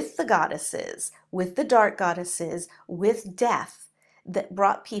with the goddesses, with the dark goddesses, with death, that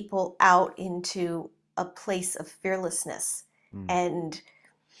brought people out into a place of fearlessness Mm. and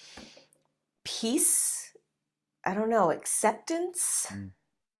peace. I don't know, acceptance. Mm.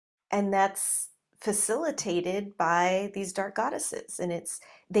 And that's facilitated by these dark goddesses. And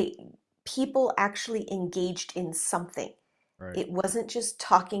they people actually engaged in something. Right. It wasn't just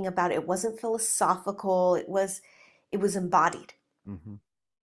talking about it, it wasn't philosophical, it was embodied. Mm-hmm.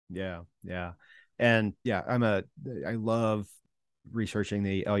 Yeah, yeah. And yeah, I love researching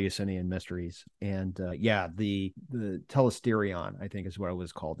the Eleusinian mysteries. And yeah, the Telesterion, I think is what it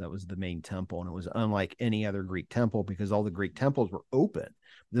was called. That was the main temple, and it was unlike any other Greek temple because all the Greek temples were open.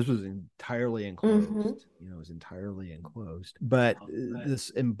 This was entirely Mm-hmm. enclosed. It was entirely enclosed. But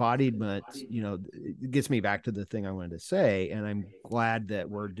this embodiment, it gets me back to the thing I wanted to say, and I'm glad that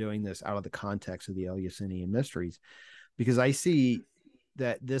we're doing this out of the context of the Eleusinian mysteries, because I see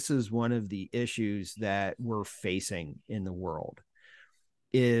that this is one of the issues that we're facing in the world,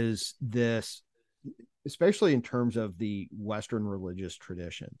 is this, especially in terms of the Western religious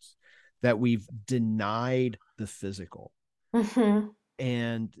traditions, that we've denied the physical Mm-hmm.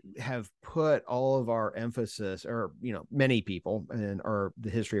 and have put all of our emphasis, or many people and the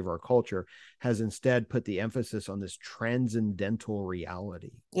history of our culture has instead put the emphasis on this transcendental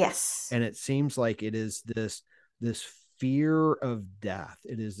reality. Yes. And it seems like it is this fear of death.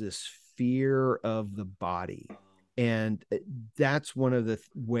 It is this fear of the body. And that's one of the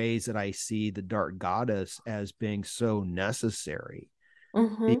ways that I see the dark goddess as being so necessary,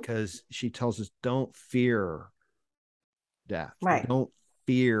 Mm-hmm. because she tells us, don't fear death. Right. Don't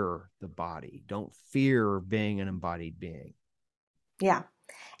fear the body. Don't fear being an embodied being. Yeah.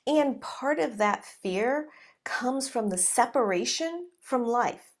 And part of that fear comes from the separation from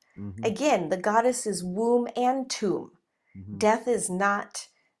life. Mm-hmm. Again, the goddess is womb and tomb. Mm-hmm. Death is not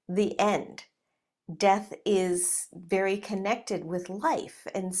the end. Death is very connected with life.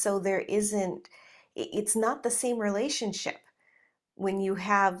 And so it's not the same relationship when you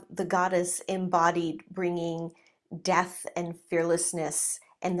have the goddess embodied, bringing death and fearlessness,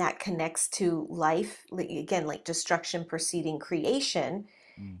 and that connects to life. Again, like destruction preceding creation.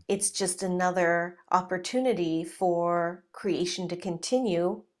 Mm. It's just another opportunity for creation to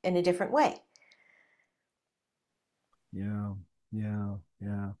continue in a different way. Yeah, yeah,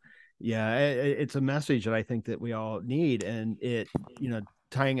 yeah, yeah. It's a message that I think that we all need, and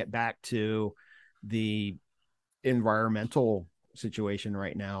tying it back to the environmental situation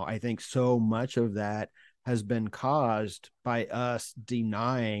right now, I think so much of that has been caused by us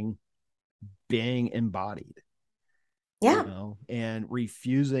denying being embodied, Yeah. and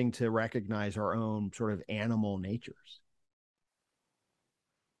refusing to recognize our own sort of animal natures.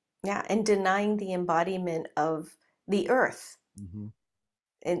 Yeah. And denying the embodiment of the earth. Mm-hmm.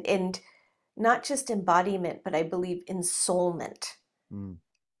 And not just embodiment, but I believe ensoulment Mm.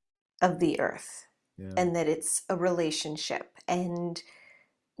 of the earth, Yeah. and that it's a relationship. And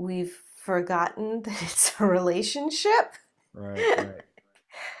we've forgotten that it's a relationship. Right. Right.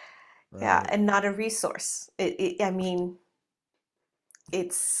 Yeah, Right. and not a resource. I mean,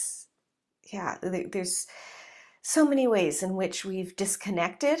 it's, yeah, there's so many ways in which we've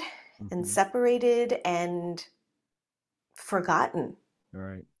disconnected and Mm-hmm. separated and forgotten.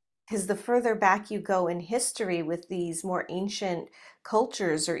 Right. Because the further back you go in history with these more ancient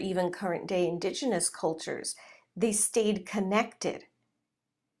cultures, or even current day indigenous cultures, they stayed connected.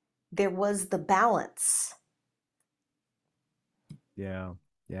 There was the balance. Yeah.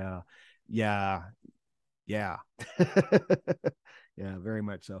 Yeah. Yeah. Yeah. Yeah, very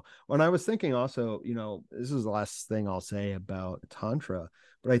much so. When I was thinking also, this is the last thing I'll say about Tantra,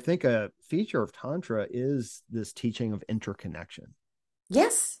 but I think a feature of Tantra is this teaching of interconnection.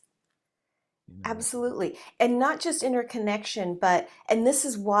 Yes. Absolutely. And not just interconnection, but, and this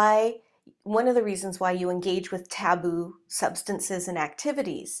is why, one of the reasons why you engage with taboo substances and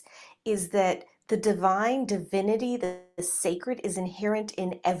activities is that the divine divinity, the sacred is inherent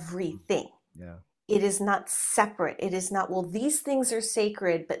in everything. Yeah. It is not separate. It is not, well, these things are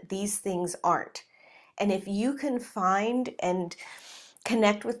sacred, but these things aren't. And if you can find and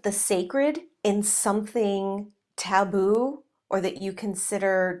connect with the sacred in something taboo or that you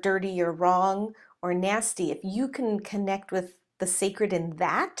consider dirty or wrong or nasty, if you can connect with the sacred in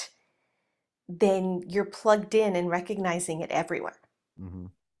that, then you're plugged in and recognizing it everywhere. Mm-hmm.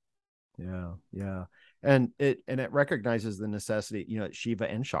 Yeah. Yeah. And it recognizes the necessity, Shiva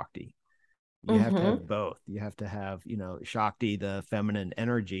and Shakti. You have to Mm-hmm. have both. You have to have, Shakti, the feminine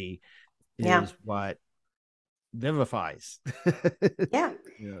energy, Yeah. is what vivifies Yeah.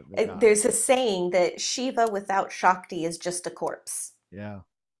 the goddess. There's a saying that Shiva without Shakti is just a corpse. Yeah.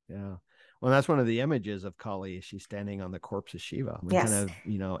 Yeah. Well, that's one of the images of Kali. She's standing on the corpse of Shiva and kind Yes.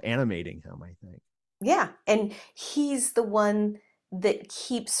 of, animating him, I think. Yeah. And he's the one that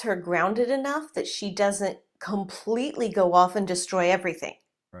keeps her grounded enough that she doesn't completely go off and destroy everything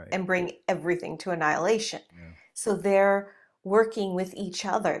Right. and bring everything to annihilation. Yeah. So they're working with each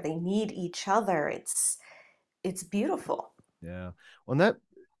other. They need each other. It's beautiful. Yeah. Well, and that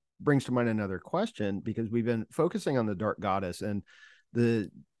brings to mind another question, because we've been focusing on the dark goddess, and the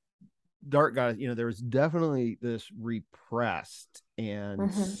dark goddess, there was definitely this repressed and Hmm.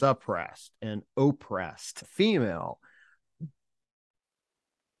 suppressed and oppressed female,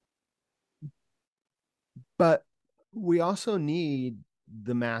 but we also need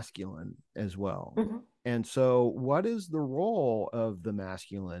the masculine as well. Hmm. And so, what is the role of the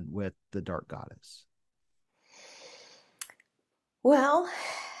masculine with the dark goddess? Well,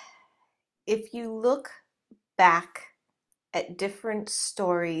 if you look back at different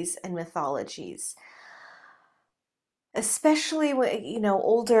stories and mythologies, especially when,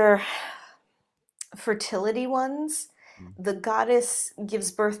 older fertility ones, Mm. the goddess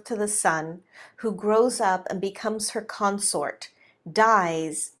gives birth to the son who grows up and becomes her consort,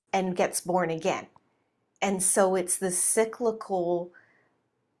 dies, and gets born again. And so it's this cyclical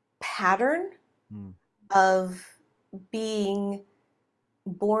pattern Mm. of being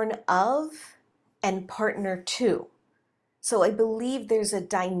born of and partner to. So I believe there's a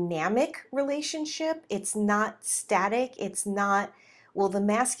dynamic relationship. It's not static. It's not, well, the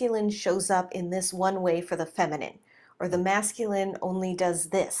masculine shows up in this one way for the feminine, or the masculine only does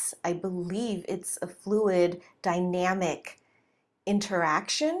this. I believe it's a fluid, dynamic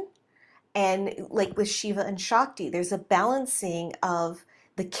interaction. And like with Shiva and Shakti, there's a balancing of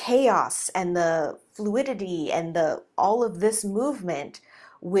the chaos and the fluidity and the all of this movement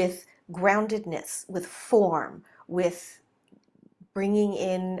with groundedness, with form, with bringing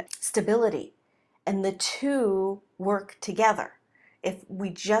in stability, and the two work together. If we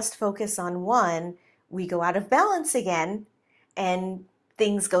just focus on one, we go out of balance again and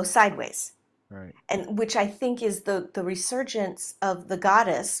things go sideways. Right. And which I think is the resurgence of the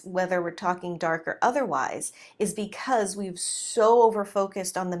goddess, whether we're talking dark or otherwise, is because we've so over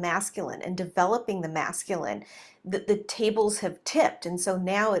focused on the masculine and developing the masculine that the tables have tipped. And so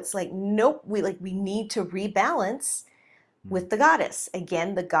now it's like, nope, we need to rebalance Mm. with the goddess.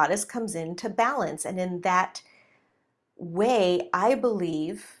 Again, the goddess comes in to balance. And in that way, I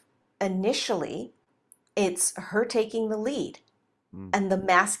believe initially it's her taking the lead Mm. and the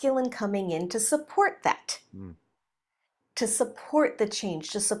masculine coming in to support that, Mm. to support the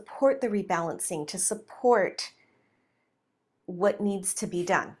change, to support the rebalancing, to support what needs to be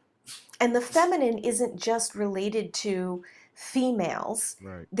done. And the feminine isn't just related to females.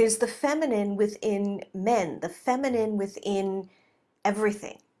 Right. There's the feminine within men, the feminine within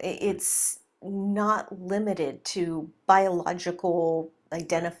everything. Right. It's not limited to biological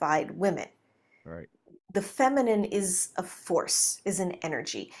identified women. Right. The feminine is a force, is an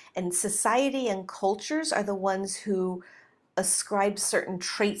energy. And society and cultures are the ones who ascribe certain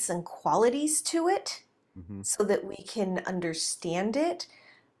traits and qualities to it Mm-hmm. so that we can understand it.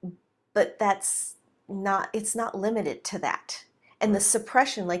 But it's not limited to that. And the Right.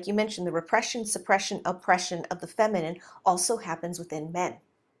 suppression, like you mentioned, the repression, suppression, oppression of the feminine also happens within men.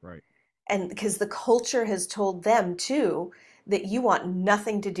 Right. And because the culture has told them too that you want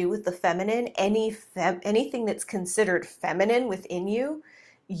nothing to do with the feminine, anything that's considered feminine within you,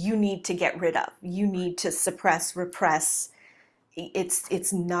 you need to get rid of. You Right. need to suppress, repress.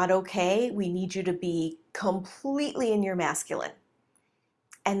 It's not okay. We need you to be completely in your masculine.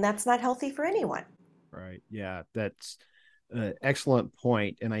 And that's not healthy for anyone. Right. Yeah, that's an excellent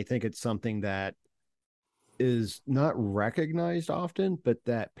point, and I think it's something that is not recognized often, but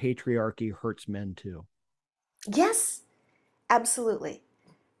that patriarchy hurts men too. Yes, absolutely.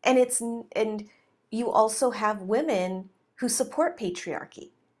 And you also have women who support patriarchy.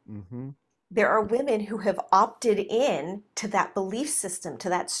 Mm-hmm. There are women who have opted in to that belief system, to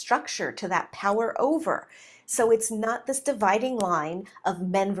that structure, to that power over. So it's not this dividing line of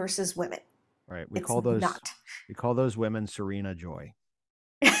men versus women. Right. It's not. We call those women Serena Joy.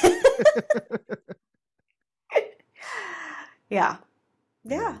 Yeah. Yeah.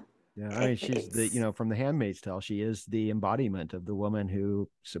 Yeah. Yeah. I mean, she's the, It's from the Handmaid's Tale, she is the embodiment of the woman who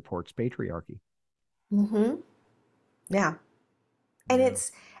supports patriarchy. hmm yeah. And Yeah.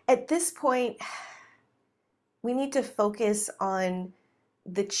 it's at this point, we need to focus on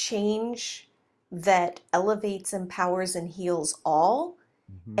the change that elevates, empowers, and heals all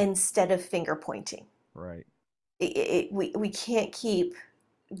Mm-hmm. instead of finger pointing. Right. We can't keep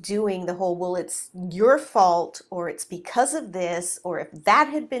doing the whole, well, it's your fault, or it's because of this, or if that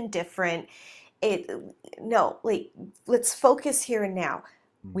had been different. It No, like, let's focus here and now.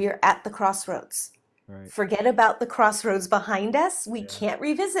 Mm. We are at the crossroads. Right. Forget about the crossroads behind us. We Yeah. can't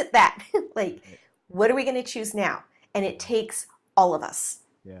revisit that. Like, Right. what are we going to choose now? And it Yeah. takes all of us.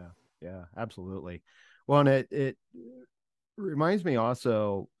 Yeah. Yeah. Absolutely. Well, and it reminds me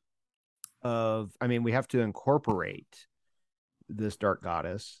also of, I mean, we have to incorporate this dark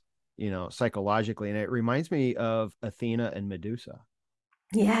goddess, psychologically. And it reminds me of Athena and Medusa,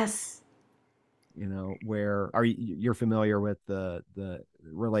 Yes, where you're familiar with the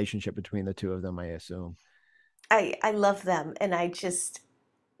relationship between the two of them, I assume. I love them, and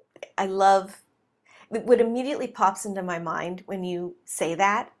I love what immediately pops into my mind when you say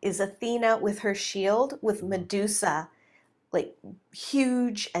that is Athena with her shield, with Uh-huh. Medusa like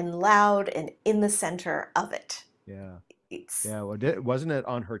huge and loud and in the center of it. Yeah. It's Yeah. Well, wasn't it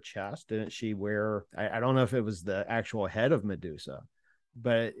on her chest? Didn't she wear, I don't know if it was the actual head of Medusa,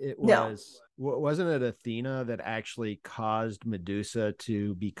 but no. wasn't it Athena that actually caused Medusa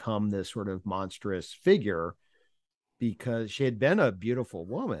to become this sort of monstrous figure, because she had been a beautiful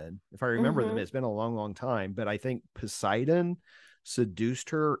woman. If I remember them, hmm it's been a long, long time, but I think Poseidon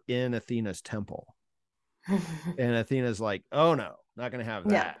seduced her in Athena's temple. And Athena's like, oh no, not going to have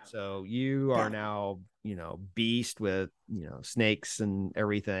no. that. So you are Yeah. now, beast with, snakes and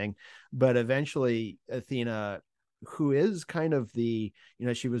everything. But eventually, Athena, who is kind of she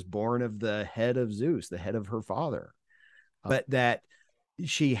was born of the head of Zeus, the head of her father, but that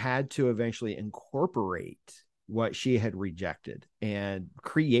she had to eventually incorporate what she had rejected and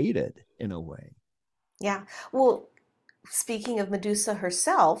created in a way. Yeah. Well, speaking of Medusa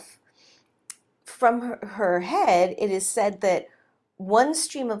herself, from her head, it is said that one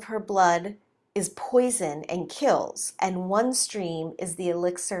stream of her blood is poison and kills, and one stream is the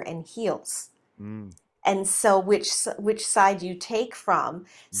elixir and heals. Mm, And so, which side you take from? mm,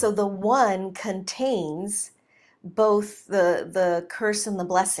 So the one contains both the curse and the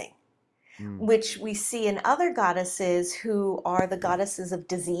blessing, mm, which we see in other goddesses who are the goddesses of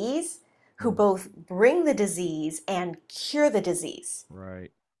disease, who mm. both bring the disease and cure the disease.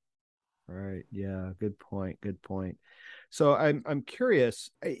 Right. Right. Yeah. Good point. Good point. So I'm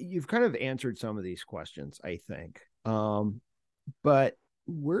curious. You've kind of answered some of these questions, I think. But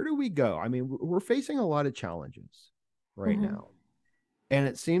where do we go? I mean, we're facing a lot of challenges right hmm now, and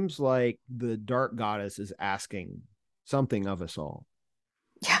it seems like the dark goddess is asking something of us all.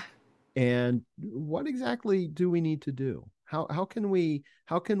 Yeah. And what exactly do we need to do? How can we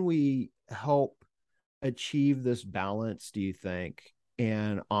help achieve this balance, do you think,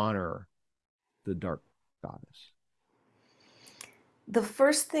 and honor the dark goddess? The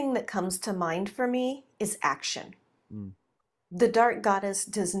first thing that comes to mind for me is action. Mm, The dark goddess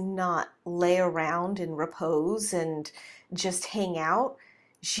does not lay around and repose and just hang out.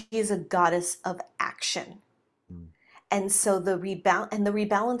 She is a goddess of action. mm, And so the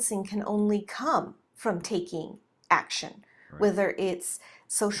rebalancing can only come from taking action, right. whether it's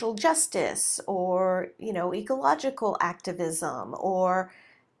social justice or, ecological activism or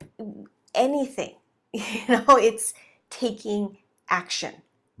anything. It's taking action.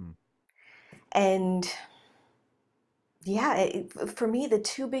 Mm, And yeah, for me, the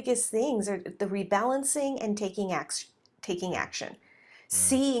two biggest things are the rebalancing and taking yeah. action. Yeah.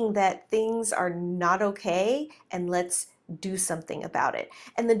 Seeing that things are not okay and let's do something about it.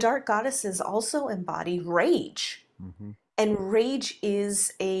 And the dark goddesses also embody rage. Mm-hmm. And rage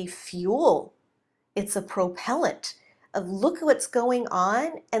is a fuel, it's a propellant of look at what's going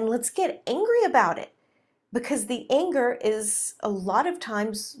on and let's get angry about it. Because the anger is a lot of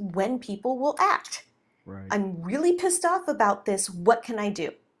times when people will act. Right. I'm really pissed off about this. What can I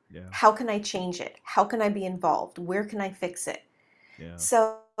do? Yeah. How can I change it? How can I be involved? Where can I fix it? Yeah.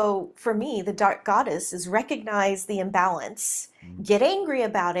 So for me, the dark goddess is recognize the imbalance, Mm. get angry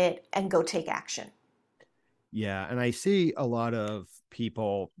about it, and go take action. Yeah. And I see a lot of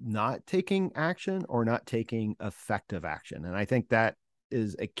people not taking action or not taking effective action. And I think that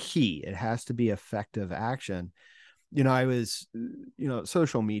is a key. It has to be effective action. I was,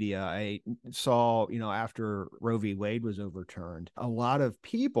 social media, I saw, after Roe v. Wade was overturned, a lot of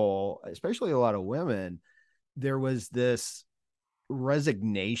people, especially a lot of women, there was this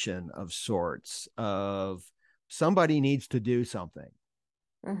resignation of sorts of somebody needs to do something.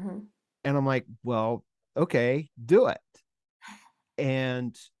 Mm-hmm. And I'm like, well, okay, do it.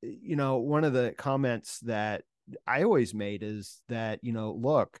 And, one of the comments that I always made is that,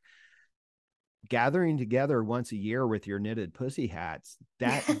 look, gathering together once a year with your knitted pussy hats,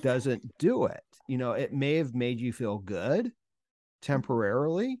 that doesn't do it. It may have made you feel good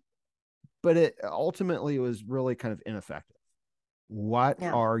temporarily, but it ultimately was really kind of ineffective. What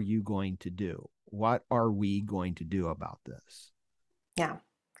Yeah. are you going to do? What are we going to do about this? Yeah.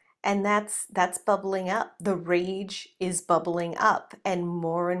 And that's bubbling up. The rage is bubbling up, and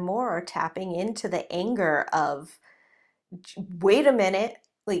more are tapping into the anger of, wait a minute,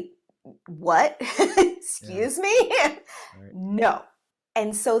 like, what? Yeah. Excuse me? Right. No.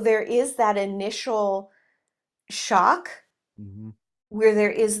 And so there is that initial shock Mm-hmm. where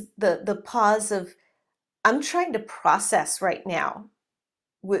there is the pause of, I'm trying to process right now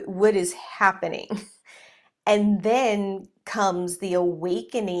what is happening. And then comes the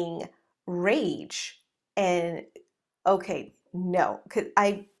awakening rage. And okay, no, 'cause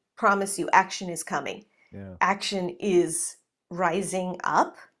I promise you, action is coming. Yeah. Action is rising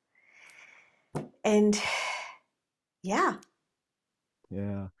up. And yeah.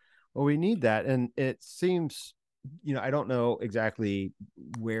 Yeah. Well, we need that. And it seems, I don't know exactly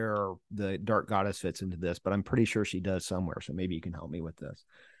where the dark goddess fits into this, but I'm pretty sure she does somewhere. So maybe you can help me with this.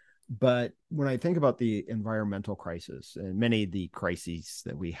 But when I think about the environmental crisis and many of the crises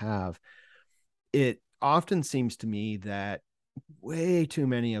that we have, it often seems to me that way too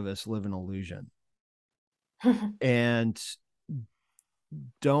many of us live in illusion and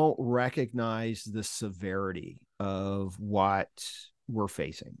don't recognize the severity of what we're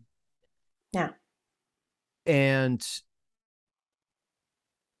facing. Yeah. And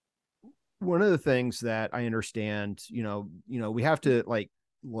one of the things that I understand, we have to like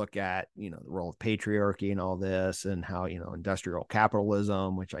look at, the role of patriarchy and all this and how, industrial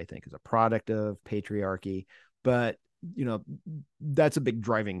capitalism, which I think is a product of patriarchy, but that's a big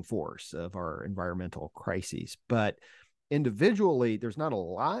driving force of our environmental crises. But individually, there's not a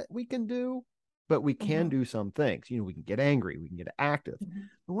lot we can do, but we can Mm-hmm. do some things. We can get angry, we can get active. Mm-hmm.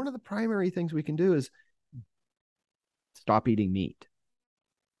 But one of the primary things we can do is stop eating meat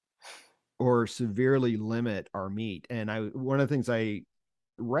or severely limit our meat. And one of the things I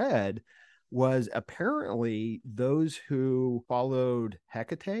read was apparently those who followed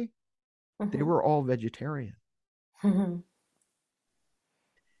Hecate, they Mm-hmm. were all vegetarian. Mm-hmm.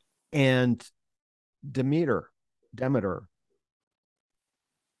 And Demeter, the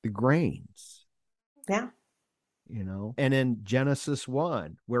grains, Yeah. and in Genesis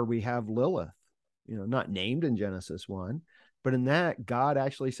 1, where we have Lilith, not named in Genesis 1, but in that, God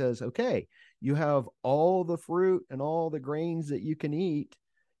actually says, okay, you have all the fruit and all the grains that you can eat.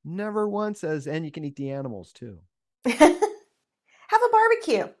 Never once says, and you can eat the animals too. Have a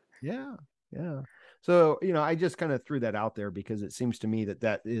barbecue. Yeah. Yeah. So, I just kind of threw that out there because it seems to me that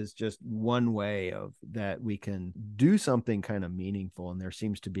that is just one way of that we can do something kind of meaningful. And there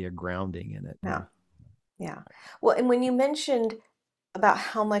seems to be a grounding in it. Yeah. Yeah. Well, and when you mentioned about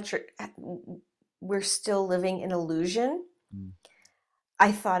how much we're still living in illusion, Mm.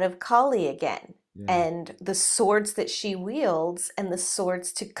 I thought of Kali again Yeah. and the swords that she wields and the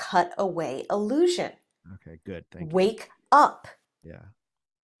swords to cut away illusion. Okay. Good. Thank you. Wake up. Yeah.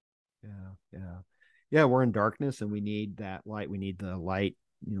 Yeah. Yeah. Yeah. We're in darkness and we need that light. We need the light.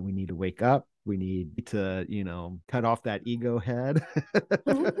 We need to wake up. We need to, cut off that ego head,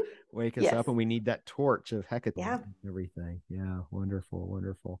 wake us Yes. up. And we need that torch of Hecate Yeah. and everything. Yeah. Wonderful.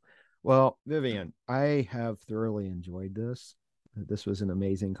 Wonderful. Well, Vivien, I have thoroughly enjoyed this. This was an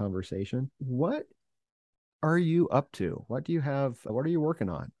amazing conversation. What are you up to? What do you have? What are you working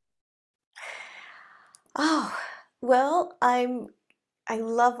on? Oh, well, I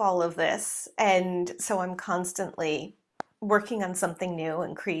love all of this, and so I'm constantly working on something new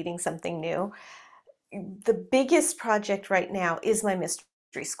and creating something new. The biggest project right now is my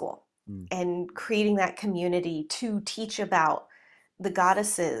mystery school Mm. and creating that community to teach about the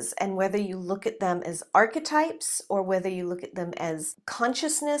goddesses, and whether you look at them as archetypes or whether you look at them as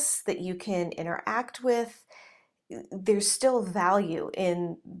consciousness that you can interact with, there's still value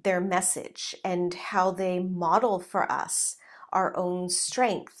in their message and how they model for us our own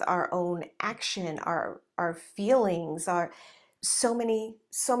strength, our own action, our feelings, our so many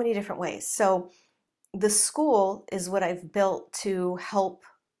different ways. So the school is what I've built to help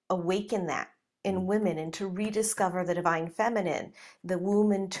awaken that in women and to rediscover the divine feminine, the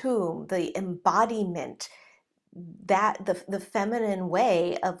womb and tomb, the embodiment, that the feminine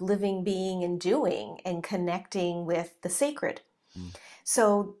way of living, being, and doing, and connecting with the sacred. Mm.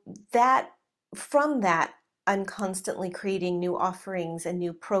 So that from that, I'm constantly creating new offerings and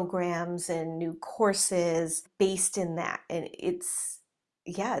new programs and new courses based in that. And it's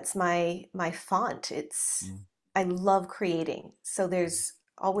my font. I love creating. So there's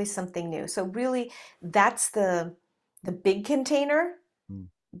always something new. So really that's the big container Mm.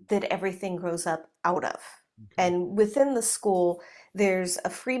 that everything grows up out of. Okay. And within the school, there's a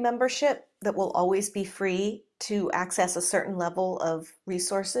free membership that will always be free to access a certain level of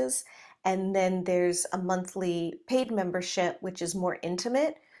resources. And then there's a monthly paid membership, which is more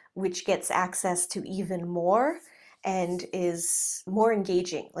intimate, which gets access to even more and is more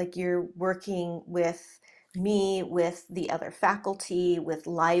engaging. Like you're working with me, with the other faculty, with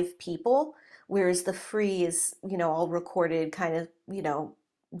live people, whereas the free is, all recorded, kind of,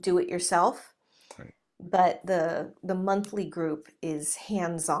 do it yourself. Right. But the monthly group is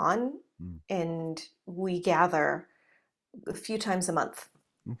hands-on, Mm. and we gather a few times a month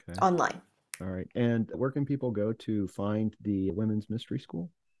Okay. online. All right. And where can people go to find the Women's Mystery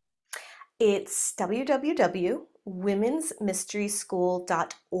School? It's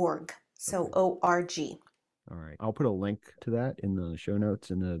www.womensmysteryschool.org. So Okay. ORG. All right. I'll put a link to that in the show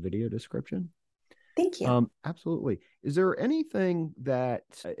notes in the video description. Thank you. Absolutely. Is there anything that,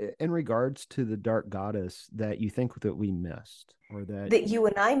 in regards to the Dark Goddess, that you think that we missed, or that you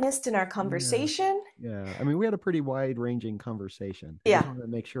and I missed in our conversation? Yeah. I mean, we had a pretty wide-ranging conversation. I just Yeah. wanted to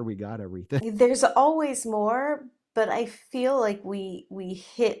make sure we got everything. There's always more, but I feel like we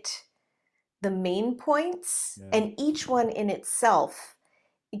hit the main points, Yeah. and each one in itself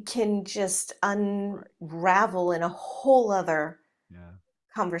can just unravel in a whole other Yeah.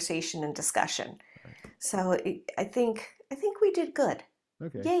 conversation and discussion. Right. So I think we did good.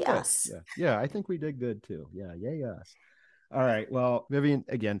 Okay. Yay Good. us. Yeah. Yeah. I think we did good too. Yeah. Yay us. All right. Well, Vivien,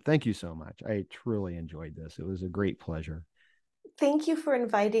 again, thank you so much. I truly enjoyed this. It was a great pleasure. Thank you for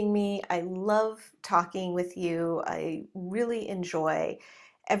inviting me. I love talking with you. I really enjoy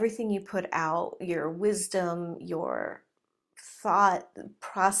everything you put out, your wisdom, your thought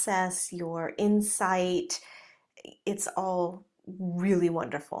process, your insight. It's all really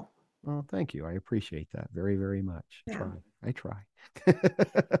wonderful. Well, thank you. I appreciate that very, very much. Yeah. I try.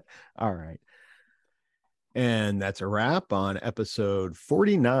 All right. And that's a wrap on episode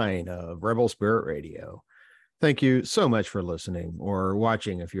 49 of Rebel Spirit Radio. Thank you so much for listening or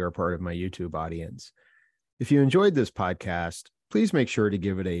watching if you're a part of my YouTube audience. If you enjoyed this podcast, please make sure to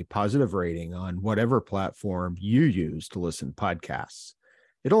give it a positive rating on whatever platform you use to listen to podcasts.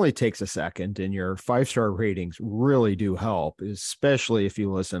 It only takes a second, and your 5-star ratings really do help, especially if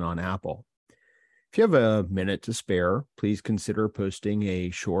you listen on Apple. If you have a minute to spare, please consider posting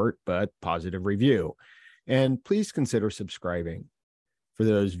a short but positive review, and please consider subscribing. For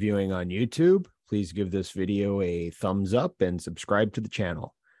those viewing on YouTube, please give this video a thumbs up and subscribe to the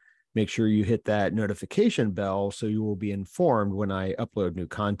channel. Make sure you hit that notification bell so you will be informed when I upload new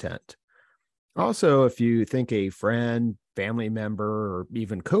content. Also, if you think a friend, family member, or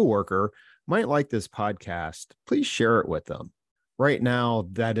even coworker might like this podcast, please share it with them. Right now,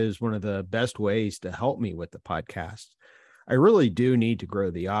 that is one of the best ways to help me with the podcast. I really do need to grow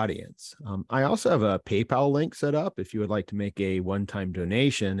the audience. I also have a PayPal link set up if you would like to make a one-time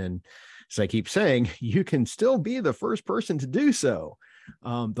donation. And as I keep saying, you can still be the first person to do so.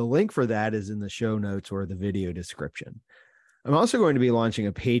 The link for that is in the show notes or the video description. I'm also going to be launching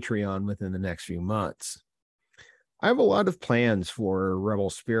a Patreon within the next few months. I have a lot of plans for Rebel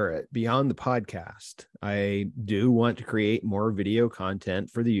Spirit beyond the podcast. I do want to create more video content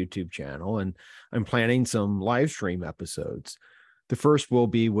for the YouTube channel, and I'm planning some live stream episodes. The first will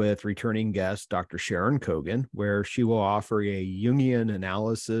be with returning guest Dr. Sharon Kogan, where she will offer a Jungian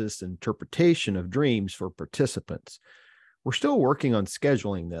analysis and interpretation of dreams for participants. We're still working on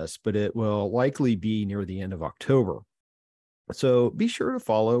scheduling this, but it will likely be near the end of October. So be sure to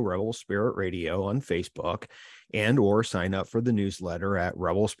follow Rebel Spirit Radio on Facebook and or sign up for the newsletter at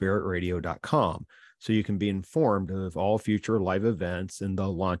rebelspiritradio.com so you can be informed of all future live events and the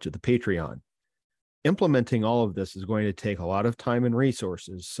launch of the Patreon. implementing all of this is going to take a lot of time and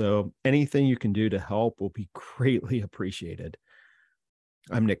resources. So anything you can do to help will be greatly appreciated.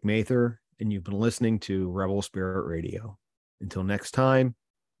 I'm Nick Mather, and you've been listening to Rebel Spirit Radio. Until next time,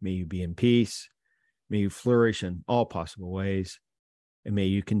 may you be in peace, may you flourish in all possible ways, and may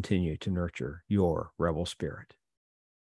you continue to nurture your rebel spirit.